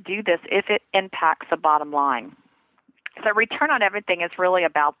 They're going to do this if it impacts the bottom line. So return on everything is really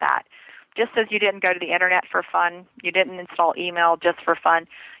about that. Just as you didn't go to the internet for fun, you didn't install email just for fun,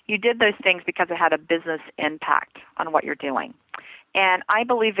 you did those things because it had a business impact on what you're doing. And I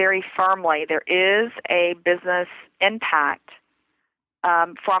believe very firmly there is a business impact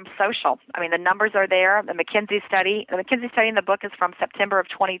from social. I mean, the numbers are there. The McKinsey study in the book is from September of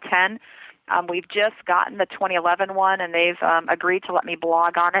 2010. We've just gotten the 2011 one, and they've agreed to let me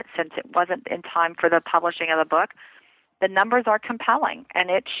blog on it since it wasn't in time for the publishing of the book. The numbers are compelling, and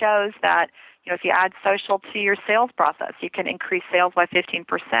it shows that if you add social to your sales process, you can increase sales by 15%.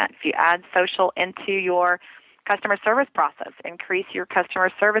 If you add social into your customer service process, increase your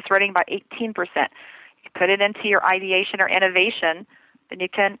customer service rating by 18%. You put it into your ideation or innovation, then you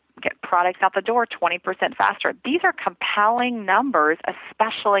can get products out the door 20% faster. These are compelling numbers,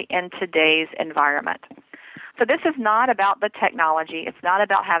 especially in today's environment. So this is not about the technology. It's not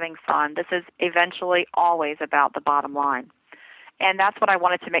about having fun. This is eventually always about the bottom line. And that's what I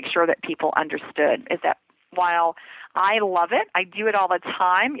wanted to make sure that people understood, is that while I love it, I do it all the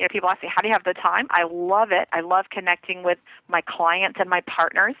time. People ask me, how do you have the time? I love it. I love connecting with my clients and my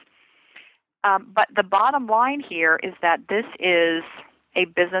partners. But the bottom line here is that this is a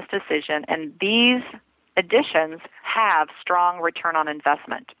business decision, and these additions have strong return on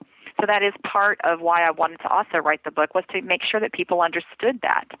investment. So that is part of why I wanted to also write the book, was to make sure that people understood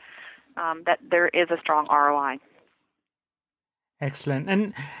that there is a strong ROI. Excellent.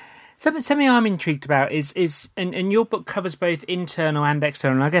 And something I'm intrigued about is and your book covers both internal and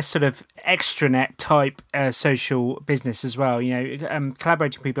external, and I guess sort of extranet type social business as well,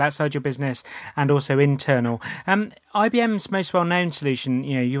 collaborating with people outside your business and also internal. IBM's most well-known solution,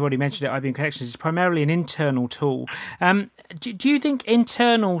 you've already mentioned it, IBM Connections, is primarily an internal tool. Do you think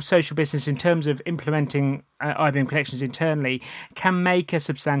internal social business, in terms of implementing IBM Connections internally, can make a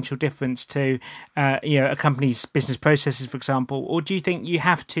substantial difference to a company's business processes, for example? Or do you think you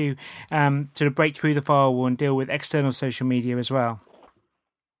have to sort of break through the firewall and deal with external social media as well?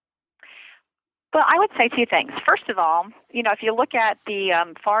 Well, I would say two things. First of all, if you look at the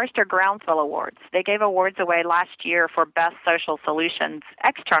Forrester Groundswell Awards, they gave awards away last year for best social solutions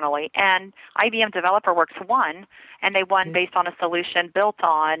externally, and IBM DeveloperWorks won, and they won based on a solution built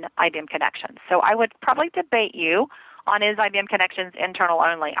on IBM Connections. So I would probably debate you on, is IBM Connections internal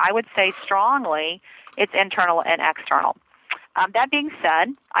only? I would say strongly it's internal and external. That being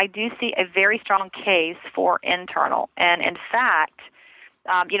said, I do see a very strong case for internal, and in fact,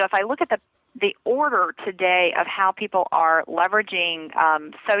 if I look at the order today of how people are leveraging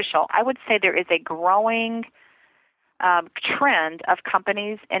social, I would say there is a growing trend of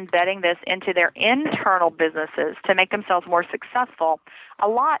companies embedding this into their internal businesses to make themselves more successful. A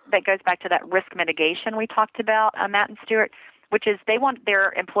lot that goes back to that risk mitigation we talked about, Matt and Stuart, which is they want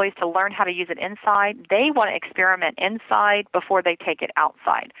their employees to learn how to use it inside. They want to experiment inside before they take it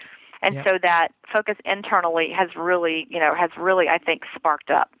outside. And so that focus internally has really, I think, sparked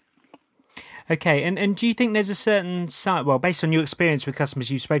up. Okay, and do you think there's a certain size, well, based on your experience with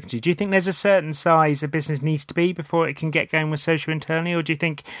customers you've spoken to, do you think there's a certain size a business needs to be before it can get going with social internally, or do you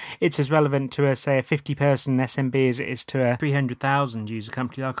think it's as relevant to, say, a 50-person SMB as it is to a 300,000 user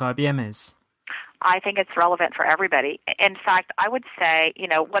company like IBM is? I think it's relevant for everybody. In fact, I would say,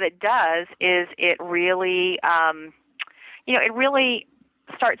 what it does is it really, it really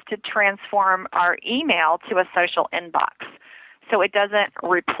starts to transform our email to a social inbox. So it doesn't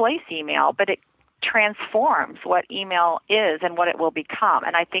replace email, but it transforms what email is and what it will become.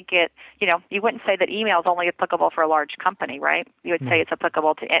 And I think you wouldn't say that email is only applicable for a large company, right? You would say it's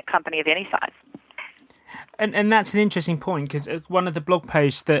applicable to a company of any size. And that's an interesting point, because one of the blog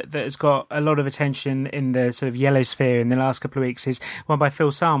posts that has got a lot of attention in the sort of yellow sphere in the last couple of weeks is one by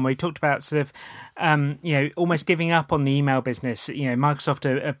Phil Salm, where he talked about sort of, almost giving up on the email business. Microsoft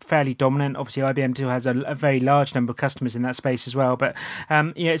are fairly dominant. Obviously, IBM too has a very large number of customers in that space as well. But,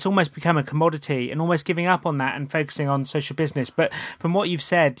 it's almost become a commodity, and almost giving up on that and focusing on social business. But from what you've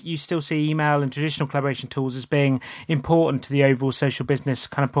said, you still see email and traditional collaboration tools as being important to the overall social business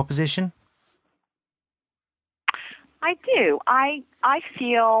kind of proposition? I do. I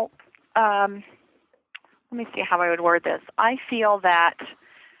feel, let me see how I would word this. I feel that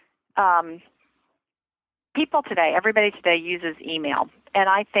people today, everybody today uses email, and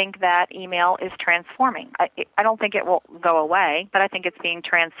I think that email is transforming. I don't think it will go away, but I think it's being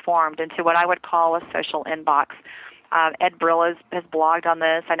transformed into what I would call a social inbox. Ed Brill has blogged on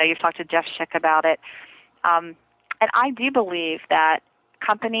this. I know you've talked to Jeff Schick about it. And I do believe that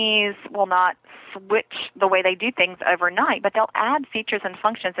companies will not switch the way they do things overnight, but they'll add features and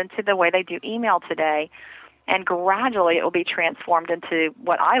functions into the way they do email today, and gradually it will be transformed into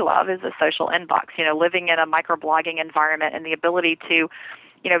what I love is a social inbox, living in a microblogging environment and the ability to,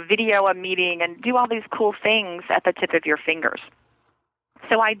 video a meeting and do all these cool things at the tip of your fingers.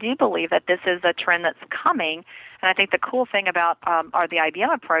 so I do believe that this is a trend that's coming. And I think the cool thing about the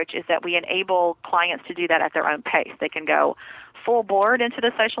IBM approach is that we enable clients to do that at their own pace. They can go full board into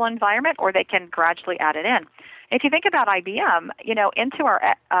the social environment, or they can gradually add it in. If you think about IBM, into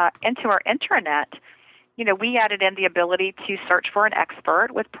our intranet, we added in the ability to search for an expert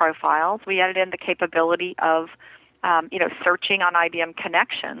with profiles. We added in the capability of, searching on IBM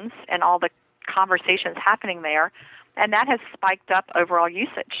Connections and all the conversations happening there, and that has spiked up overall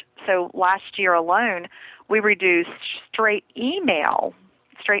usage. So last year alone, we reduced straight email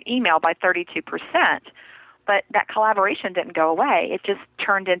by 32%, but that collaboration didn't go away. It just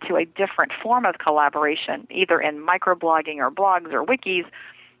turned into a different form of collaboration, either in microblogging or blogs or wikis,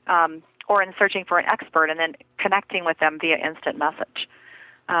 or in searching for an expert and then connecting with them via instant message.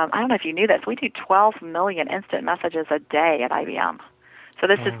 I don't know if you knew this. We do 12 million instant messages a day at IBM. So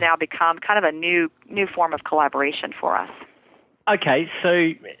this has now become kind of a new form of collaboration for us. Okay,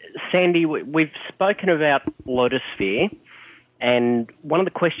 so Sandy, we've spoken about Lotusphere, and one of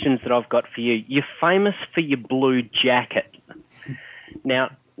the questions that I've got for you, you're famous for your blue jacket. Now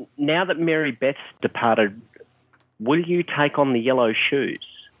that Mary Beth's departed, will you take on the yellow shoes?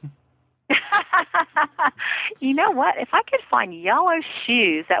 You know what? If I could find yellow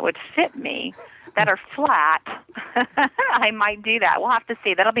shoes that would fit me, that are flat, I might do that. We'll have to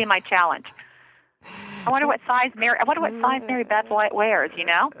see. That'll be my challenge. I wonder what size Mary Beth wears,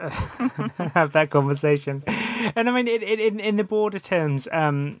 Have that conversation. And I mean, in the broader terms,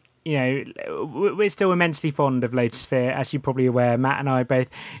 we're still immensely fond of Lotusphere, as you're probably aware. Matt and I both,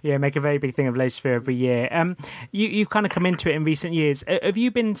 make a very big thing of Lotusphere every year. You've kind of come into it in recent years. Have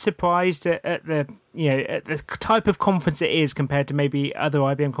you been surprised at the type of conference it is compared to maybe other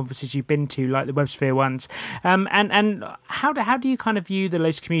IBM conferences you've been to, like the WebSphere ones? And how do you kind of view the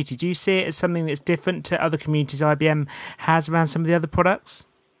Lotus community? Do you see it as something that's different to other communities IBM has around some of the other products?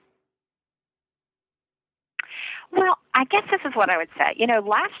 Well, I guess this is what I would say.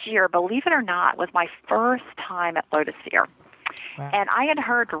 Last year, believe it or not, was my first time at Lotusphere. Wow. And I had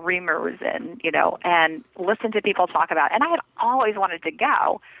heard rumors and listened to people talk about it. And I had always wanted to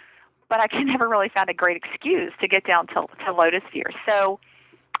go, but I could never really found a great excuse to get down to Lotusphere. So,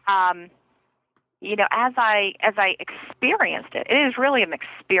 as I experienced it, it is really an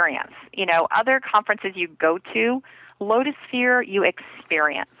experience. Other conferences you go to, Lotusphere you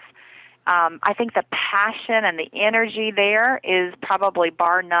experience. I think the passion and the energy there is probably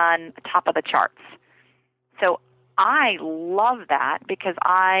bar none top of the charts. So I love that because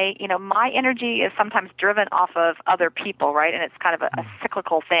my energy is sometimes driven off of other people, right? And it's kind of a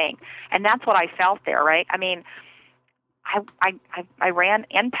cyclical thing. And that's what I felt there, right? I mean, I ran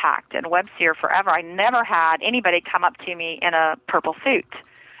Impact and WebSphere forever. I never had anybody come up to me in a purple suit.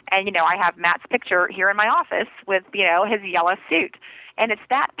 And, I have Matt's picture here in my office with, his yellow suit. And it's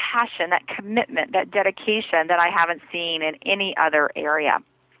that passion, that commitment, that dedication that I haven't seen in any other area.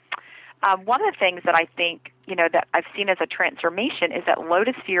 One of the things that I think, that I've seen as a transformation is that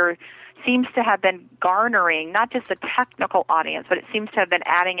Lotusphere seems to have been garnering not just the technical audience, but it seems to have been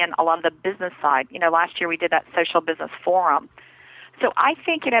adding in a lot of the business side. Last year we did that social business forum. So I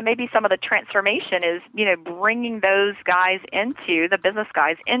think, maybe some of the transformation is, bringing those guys the business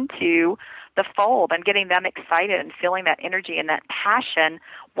guys into the fold and getting them excited and feeling that energy and that passion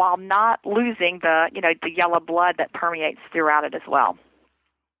while not losing the yellow blood that permeates throughout it as well.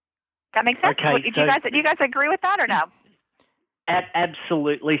 That makes sense? Okay, do you guys agree with that or no?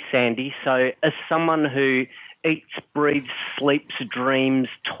 Absolutely, Sandy. So as someone who eats, breathes, sleeps, dreams,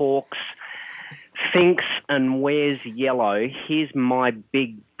 talks, thinks and wears yellow, here's my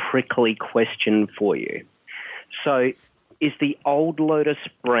big prickly question for you. So is the old Lotus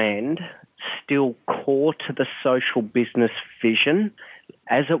brand still core to the social business vision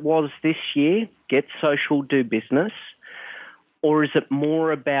as it was this year? Get social, do business? Or is it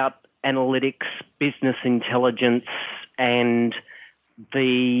more about analytics, business intelligence, and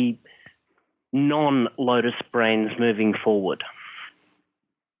the non-Lotus brands moving forward?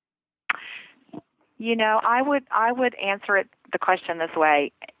 I would answer the question this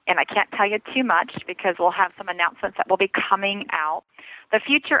way, and I can't tell you too much because we'll have some announcements that will be coming out. The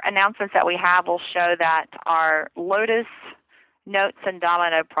future announcements that we have will show that our Lotus Notes and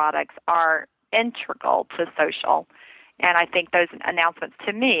Domino products are integral to social. And I think those announcements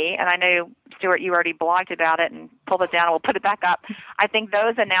to me, and I know, Stuart, you already blogged about it and pulled it down, and we'll put it back up. I think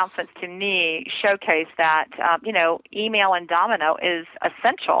those announcements to me showcase that, email and Domino is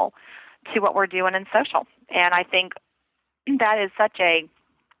essential to what we're doing in social. And I think that is such a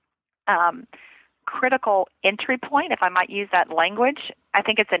critical entry point, if I might use that language. I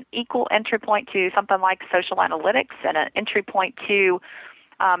think it's an equal entry point to something like social analytics and an entry point to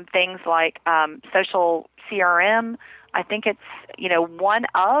things like social CRM. I think it's, one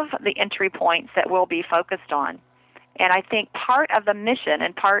of the entry points that we'll be focused on. And I think part of the mission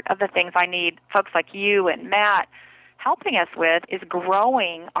and part of the things I need folks like you and Matt helping us with is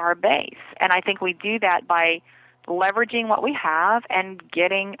growing our base. And I think we do that by leveraging what we have and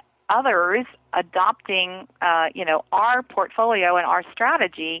getting others adopting, our portfolio and our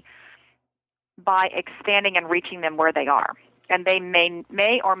strategy by expanding and reaching them where they are. And they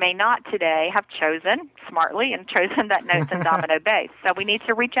may or may not today have chosen smartly and chosen that Notes and Domino base. So we need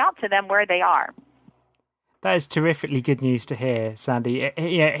to reach out to them where they are. That is terrifically good news to hear, Sandy.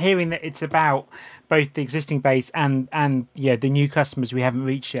 Hearing that it's about both the existing base and the new customers we haven't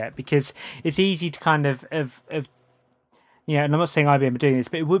reached yet, because it's easy to kind of and I'm not saying IBM are doing this,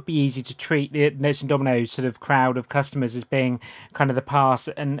 but it would be easy to treat the Notes and Domino sort of crowd of customers as being kind of the past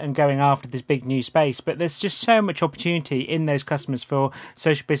and going after this big new space. But there's just so much opportunity in those customers for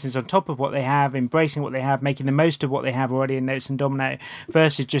social business on top of what they have, embracing what they have, making the most of what they have already in Notes and Domino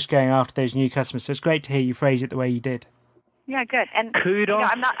versus just going after those new customers. So it's great to hear you phrase it the way you did. Yeah, good. And kudos.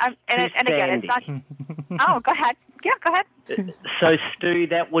 And again, it's not. Oh, go ahead. Yeah, go ahead. So, Stu,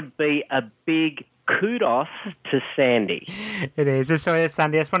 that would be a big kudos to Sandy. It is. Sorry,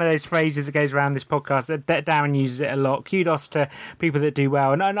 Sandy. That's one of those phrases that goes around this podcast. Darren uses it a lot. Kudos to people that do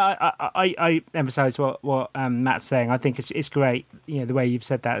well. And I emphasise what Matt's saying. I think it's great. The way you've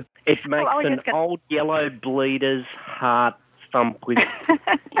said that. It makes old yellow bleeder's heart thump with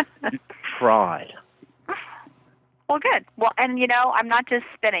pride. Well, good. Well, and, I'm not just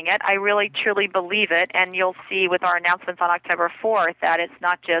spinning it. I really, truly believe it. And you'll see with our announcements on October 4th that it's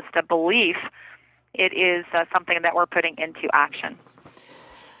not just a belief. It is something that we're putting into action.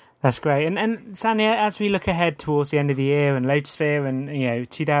 That's great. And Sandy, as we look ahead towards the end of the year and Lotusphere and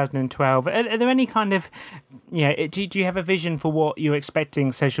 2012, are there any kind of do you have a vision for what you're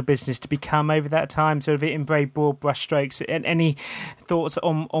expecting social business to become over that time, sort of in very broad brushstrokes? And any thoughts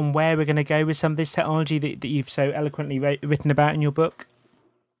on where we're going to go with some of this technology that you've so eloquently written about in your book?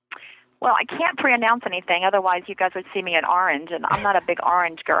 Well, I can't pre-announce anything, otherwise you guys would see me in orange, and I'm not a big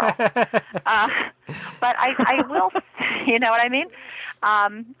orange girl. But I will, you know what I mean?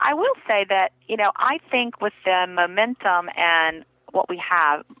 I will say that, I think with the momentum and what we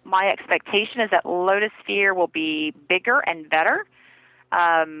have, my expectation is that Lotusphere will be bigger and better.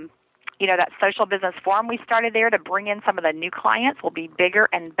 That social business forum we started there to bring in some of the new clients will be bigger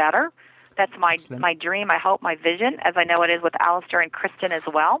and better. That's my dream, I hope, my vision, as I know it is with Alistair and Kristen as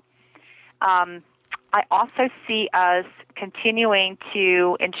well. I also see us continuing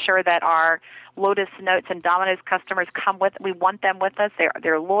to ensure that our Lotus Notes and Domino's customers we want them with us.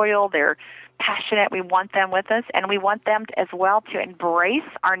 They're loyal, they're passionate. We want them with us, and we want them as well to embrace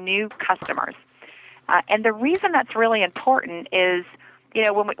our new customers. And the reason that's really important is,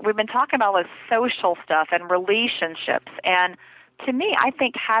 when we've been talking about all this social stuff and relationships, and to me, I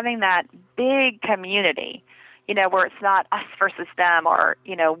think having that big community, where it's not us versus them or,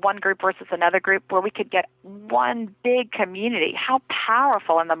 one group versus another group, where we could get one big community. How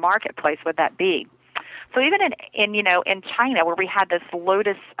powerful in the marketplace would that be? So even in China, where we had this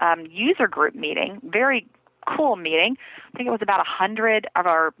Lotus user group meeting, very cool meeting, I think it was about 100 of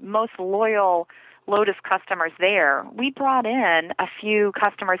our most loyal Lotus customers there. We brought in a few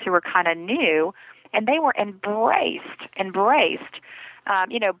customers who were kind of new, and they were embraced,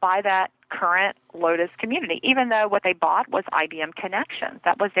 by that current Lotus community, even though what they bought was IBM Connections.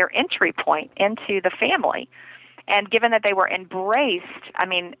 That was their entry point into the family. And given that they were embraced,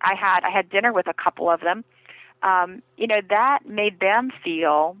 I had dinner with a couple of them, that made them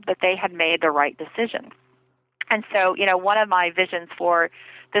feel that they had made the right decision. And so, one of my visions for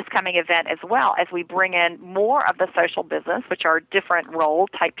this coming event as well, as we bring in more of the social business, which are different role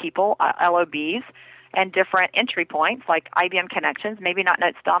type people, LOBs, and different entry points like IBM Connections, maybe not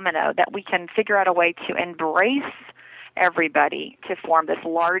Notes Domino, that we can figure out a way to embrace everybody to form this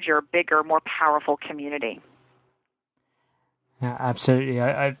larger, bigger, more powerful community. Yeah, absolutely.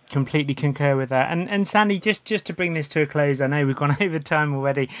 I completely concur with that. And Sandy, just to bring this to a close, I know we've gone over time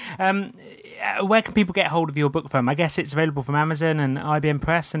already. Where can people get hold of your book from? I guess it's available from Amazon and IBM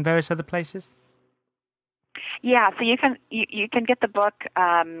Press and various other places. Yeah, so you can get the book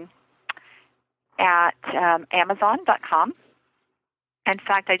at Amazon.com. In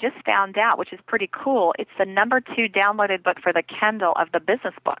fact, I just found out, which is pretty cool, it's the number 2 downloaded book for the Kindle of the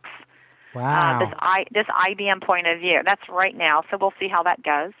business books. Wow. This IBM point of view. That's right now, so we'll see how that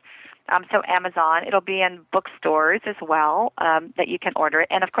goes. So Amazon. It'll be in bookstores as well, that you can order it.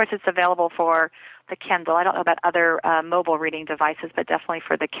 And, of course, it's available for the Kindle. I don't know about other mobile reading devices, but definitely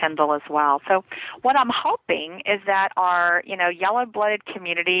for the Kindle as well. So what I'm hoping is that our, yellow-blooded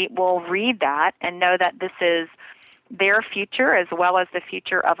community will read that and know that this is their future as well as the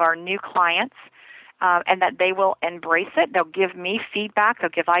future of our new clients, and that they will embrace it. They'll give me feedback. They'll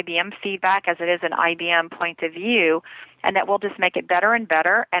give IBM feedback as it is an IBM point of view, and that we'll just make it better and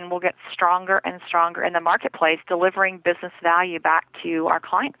better, and we'll get stronger and stronger in the marketplace, delivering business value back to our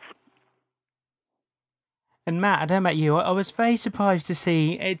clients. And Matt, I don't know about you, I was very surprised to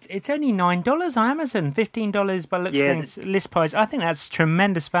see it's only $9 on Amazon, $15 by looks of things, list price. I think that's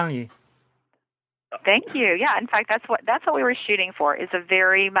tremendous value. Thank you. Yeah, in fact, that's what we were shooting for, is a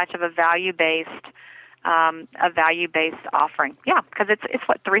very much of a value-based offering. Yeah, because it's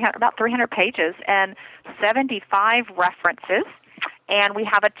about 300 pages and 75 references. And we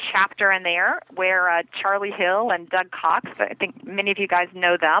have a chapter in there where Charlie Hill and Doug Cox, I think many of you guys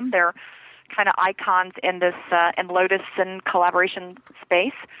know them. They're kind of icons in this in Lotus and collaboration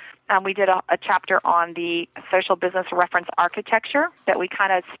space. We did a chapter on the social business reference architecture that we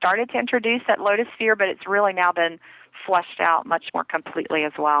kind of started to introduce at Lotusphere, but it's really now been fleshed out much more completely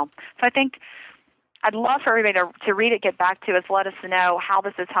as well. So I think I'd love for everybody to read it, get back to us, let us know how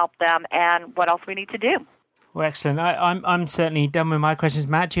this has helped them and what else we need to do. Well, excellent. I'm certainly done with my questions.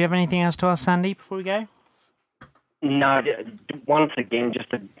 Matt, do you have anything else to ask Sandy before we go? No, once again,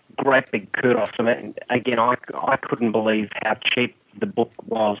 just a great big kudos. I mean, again, I couldn't believe how cheap the book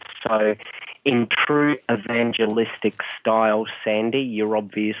was. So in true evangelistic style, Sandy, you're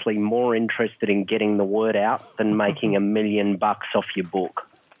obviously more interested in getting the word out than making $1 million off your book.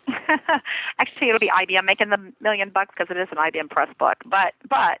 Actually, it'll be IBM making the $1 million because it is an IBM Press book. But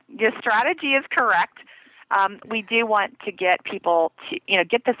your strategy is correct. We do want to get people to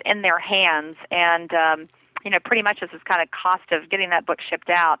get this in their hands, and pretty much this is kind of cost of getting that book shipped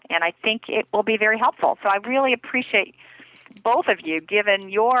out, and I think it will be very helpful. So I really appreciate both of you, given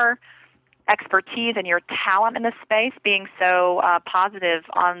your expertise and your talent in this space, being so positive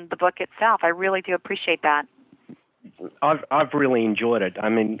on the book itself. I really do appreciate that. I've really enjoyed it. I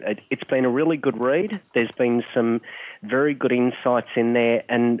mean, it's been a really good read. There's been some very good insights in there,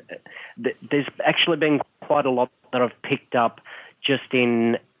 and there's actually been quite a lot that I've picked up just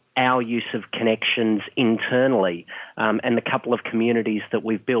in our use of connections internally, and the couple of communities that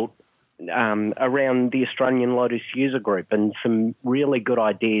we've built around the Australian Lotus user group, and some really good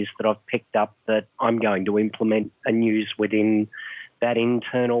ideas that I've picked up that I'm going to implement and use within that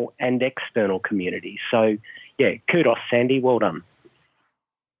internal and external community. So, yeah, kudos, Sandy. Well done.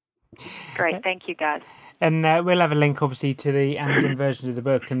 Great. Thank you, guys. And we'll have a link, obviously, to the Amazon versions of the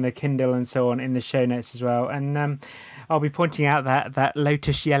book and the Kindle and so on in the show notes as well. And I'll be pointing out that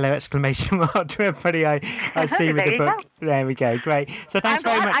Lotus yellow exclamation mark to everybody I see with the book. Go. There we go. Great. So thanks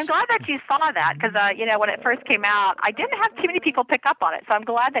very much. I'm glad that you saw that because, when it first came out, I didn't have too many people pick up on it. So I'm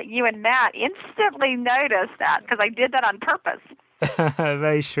glad that you and Matt instantly noticed that because I did that on purpose.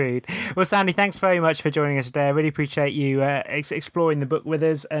 Very shrewd. Well, Sandy, thanks very much for joining us today. I really appreciate you exploring the book with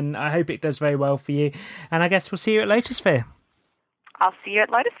us, and I hope it does very well for you. And I guess we'll see you at Lotusphere. I'll see you at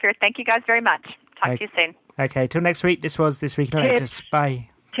Lotusphere. Thank you guys very much. Talk to you soon. Okay, till next week. This was This Week in Lotus. Bye.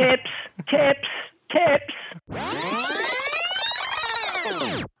 Tips.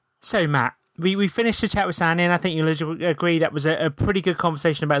 So, Matt, we finished the chat with Sandy, and I think you'll agree that was a pretty good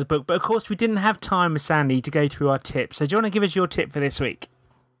conversation about the book. But, of course, we didn't have time with Sandy to go through our tips. So do you want to give us your tip for this week?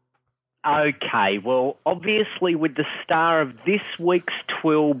 Okay, well, obviously with the star of this week's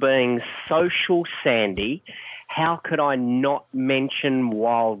twill being Social Sandy, how could I not mention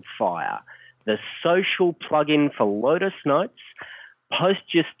Wildfire, the social plugin for Lotus Notes? Post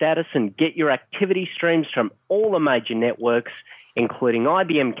your status and get your activity streams from all the major networks, including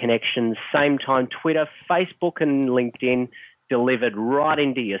IBM Connections, Same Time, Twitter, Facebook and LinkedIn, delivered right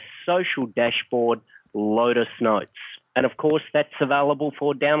into your social dashboard, Lotus Notes. And, of course, that's available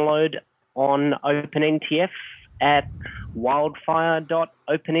for download on OpenNTF at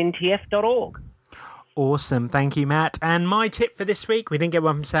wildfire.openntf.org. Awesome. Thank you, Matt. And my tip for this week, we didn't get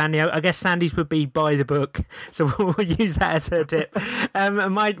one from Sandy. I guess Sandy's would be buy the book. So we'll use that as her tip.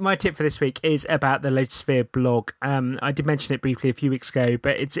 My tip for this week is about the Lotusphere blog. I did mention it briefly a few weeks ago,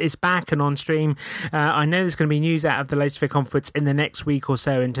 but it's back and on stream. I know there's going to be news out of the Lotusphere conference in the next week or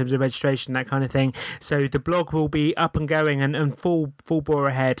so in terms of registration, that kind of thing. So the blog will be up and going and full bore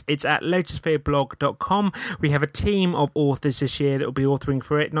ahead. It's at lotusphereblog.com. We have a team of authors this year that will be authoring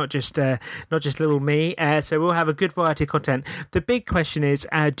for it, not just little me. me. So we'll have a good variety of content. The big question is,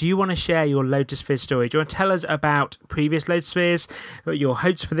 do you want to share your Lotus Sphere story? Do you want to tell us about previous Lotus Spheres, your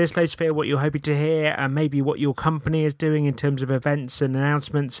hopes for this Lotus Sphere, what you're hoping to hear, and maybe what your company is doing in terms of events and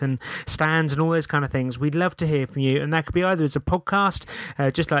announcements and stands and all those kind of things? We'd love to hear from you, and that could be either as a podcast,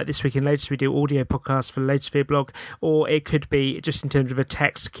 just like This Week in Lotus, we do audio podcasts for the Lotus Sphere blog, or it could be just in terms of a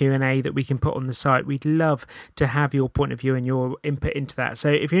text Q&A that we can put on the site. We'd love to have your point of view and your input into that. So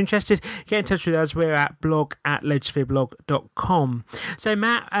if you're interested, get in touch with us. We're at blog@lotusphereblog.com. So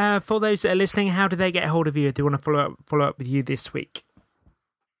Matt, for those that are listening, how do they get hold of you if they want to follow up with you this week?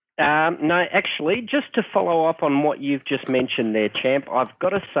 No, actually, just to follow up on what you've just mentioned there, Champ, I've got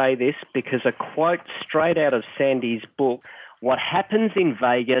to say this because a quote straight out of Sandy's book, what happens in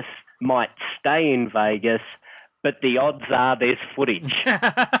Vegas might stay in Vegas, but the odds are there's footage.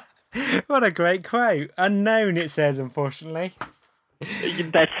 What a great quote. Unknown, it says, unfortunately.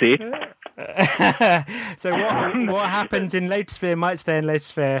 That's it. So what happens in Lotus Sphere might stay in Lotus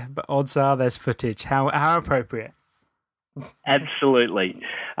Sphere, but odds are there's footage. How appropriate. Absolutely.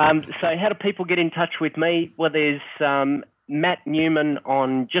 So how do people get in touch with me? Well, there's Matt Newman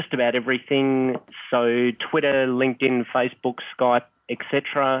on just about everything. So Twitter, LinkedIn, Facebook, Skype,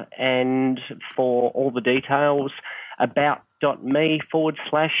 etc. And for all the details,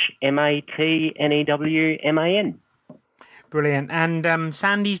 about.me/MATNEWMAN. Brilliant. And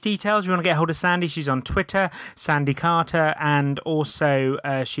Sandy's details, you want to get hold of Sandy, she's on Twitter, Sandy Carter, and also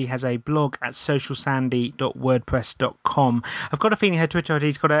she has a blog at socialsandy.wordpress.com. I've got a feeling her Twitter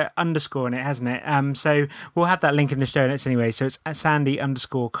ID's got an underscore in it, hasn't it? So we'll have that link in the show notes anyway. So it's at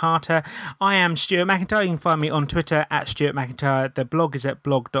Sandy_Carter. I am Stuart McIntyre. You can find me on Twitter at Stuart McIntyre. The blog is at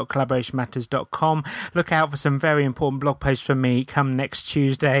blog.collaborationmatters.com. Look out for some very important blog posts from me come next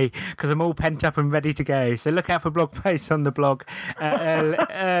Tuesday because I'm all pent up and ready to go. So look out for blog posts on the blog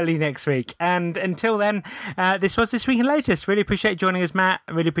early next week. And until then, this was This Week in Lotus. Really appreciate you joining us, Matt.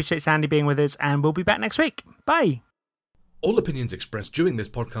 Really appreciate Sandy being with us, and we'll be back next week. Bye. All opinions expressed during this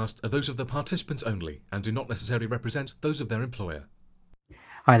podcast are those of the participants only and do not necessarily represent those of their employer.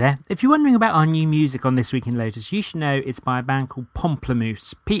 Hi there. If you're wondering about our new music on This Week in Lotus, you should know it's by a band called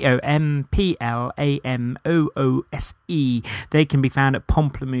Pomplamoose. Pomplamoose. They can be found at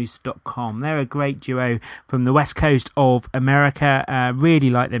pomplamoose.com. They're a great duo from the west coast of America. Really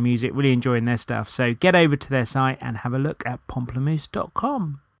like their music, really enjoying their stuff. So get over to their site and have a look at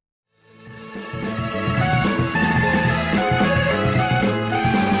pomplamoose.com.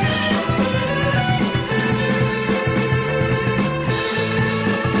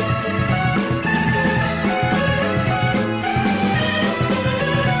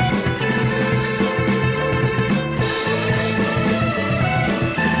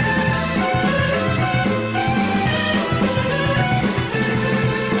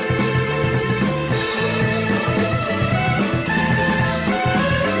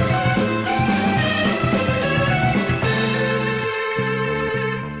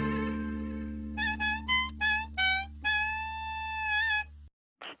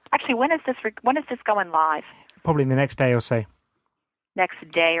 Actually, when is this going live? Probably in the next day or so. Next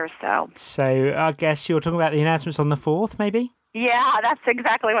day or so. So I guess you're talking about the announcements on the 4th, maybe? Yeah, that's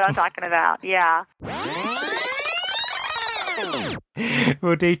exactly what I'm talking about. Yeah.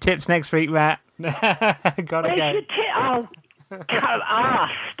 We'll do tips next week, Matt. Gotta Where's go. your tip? Oh,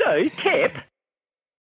 Stu, tip?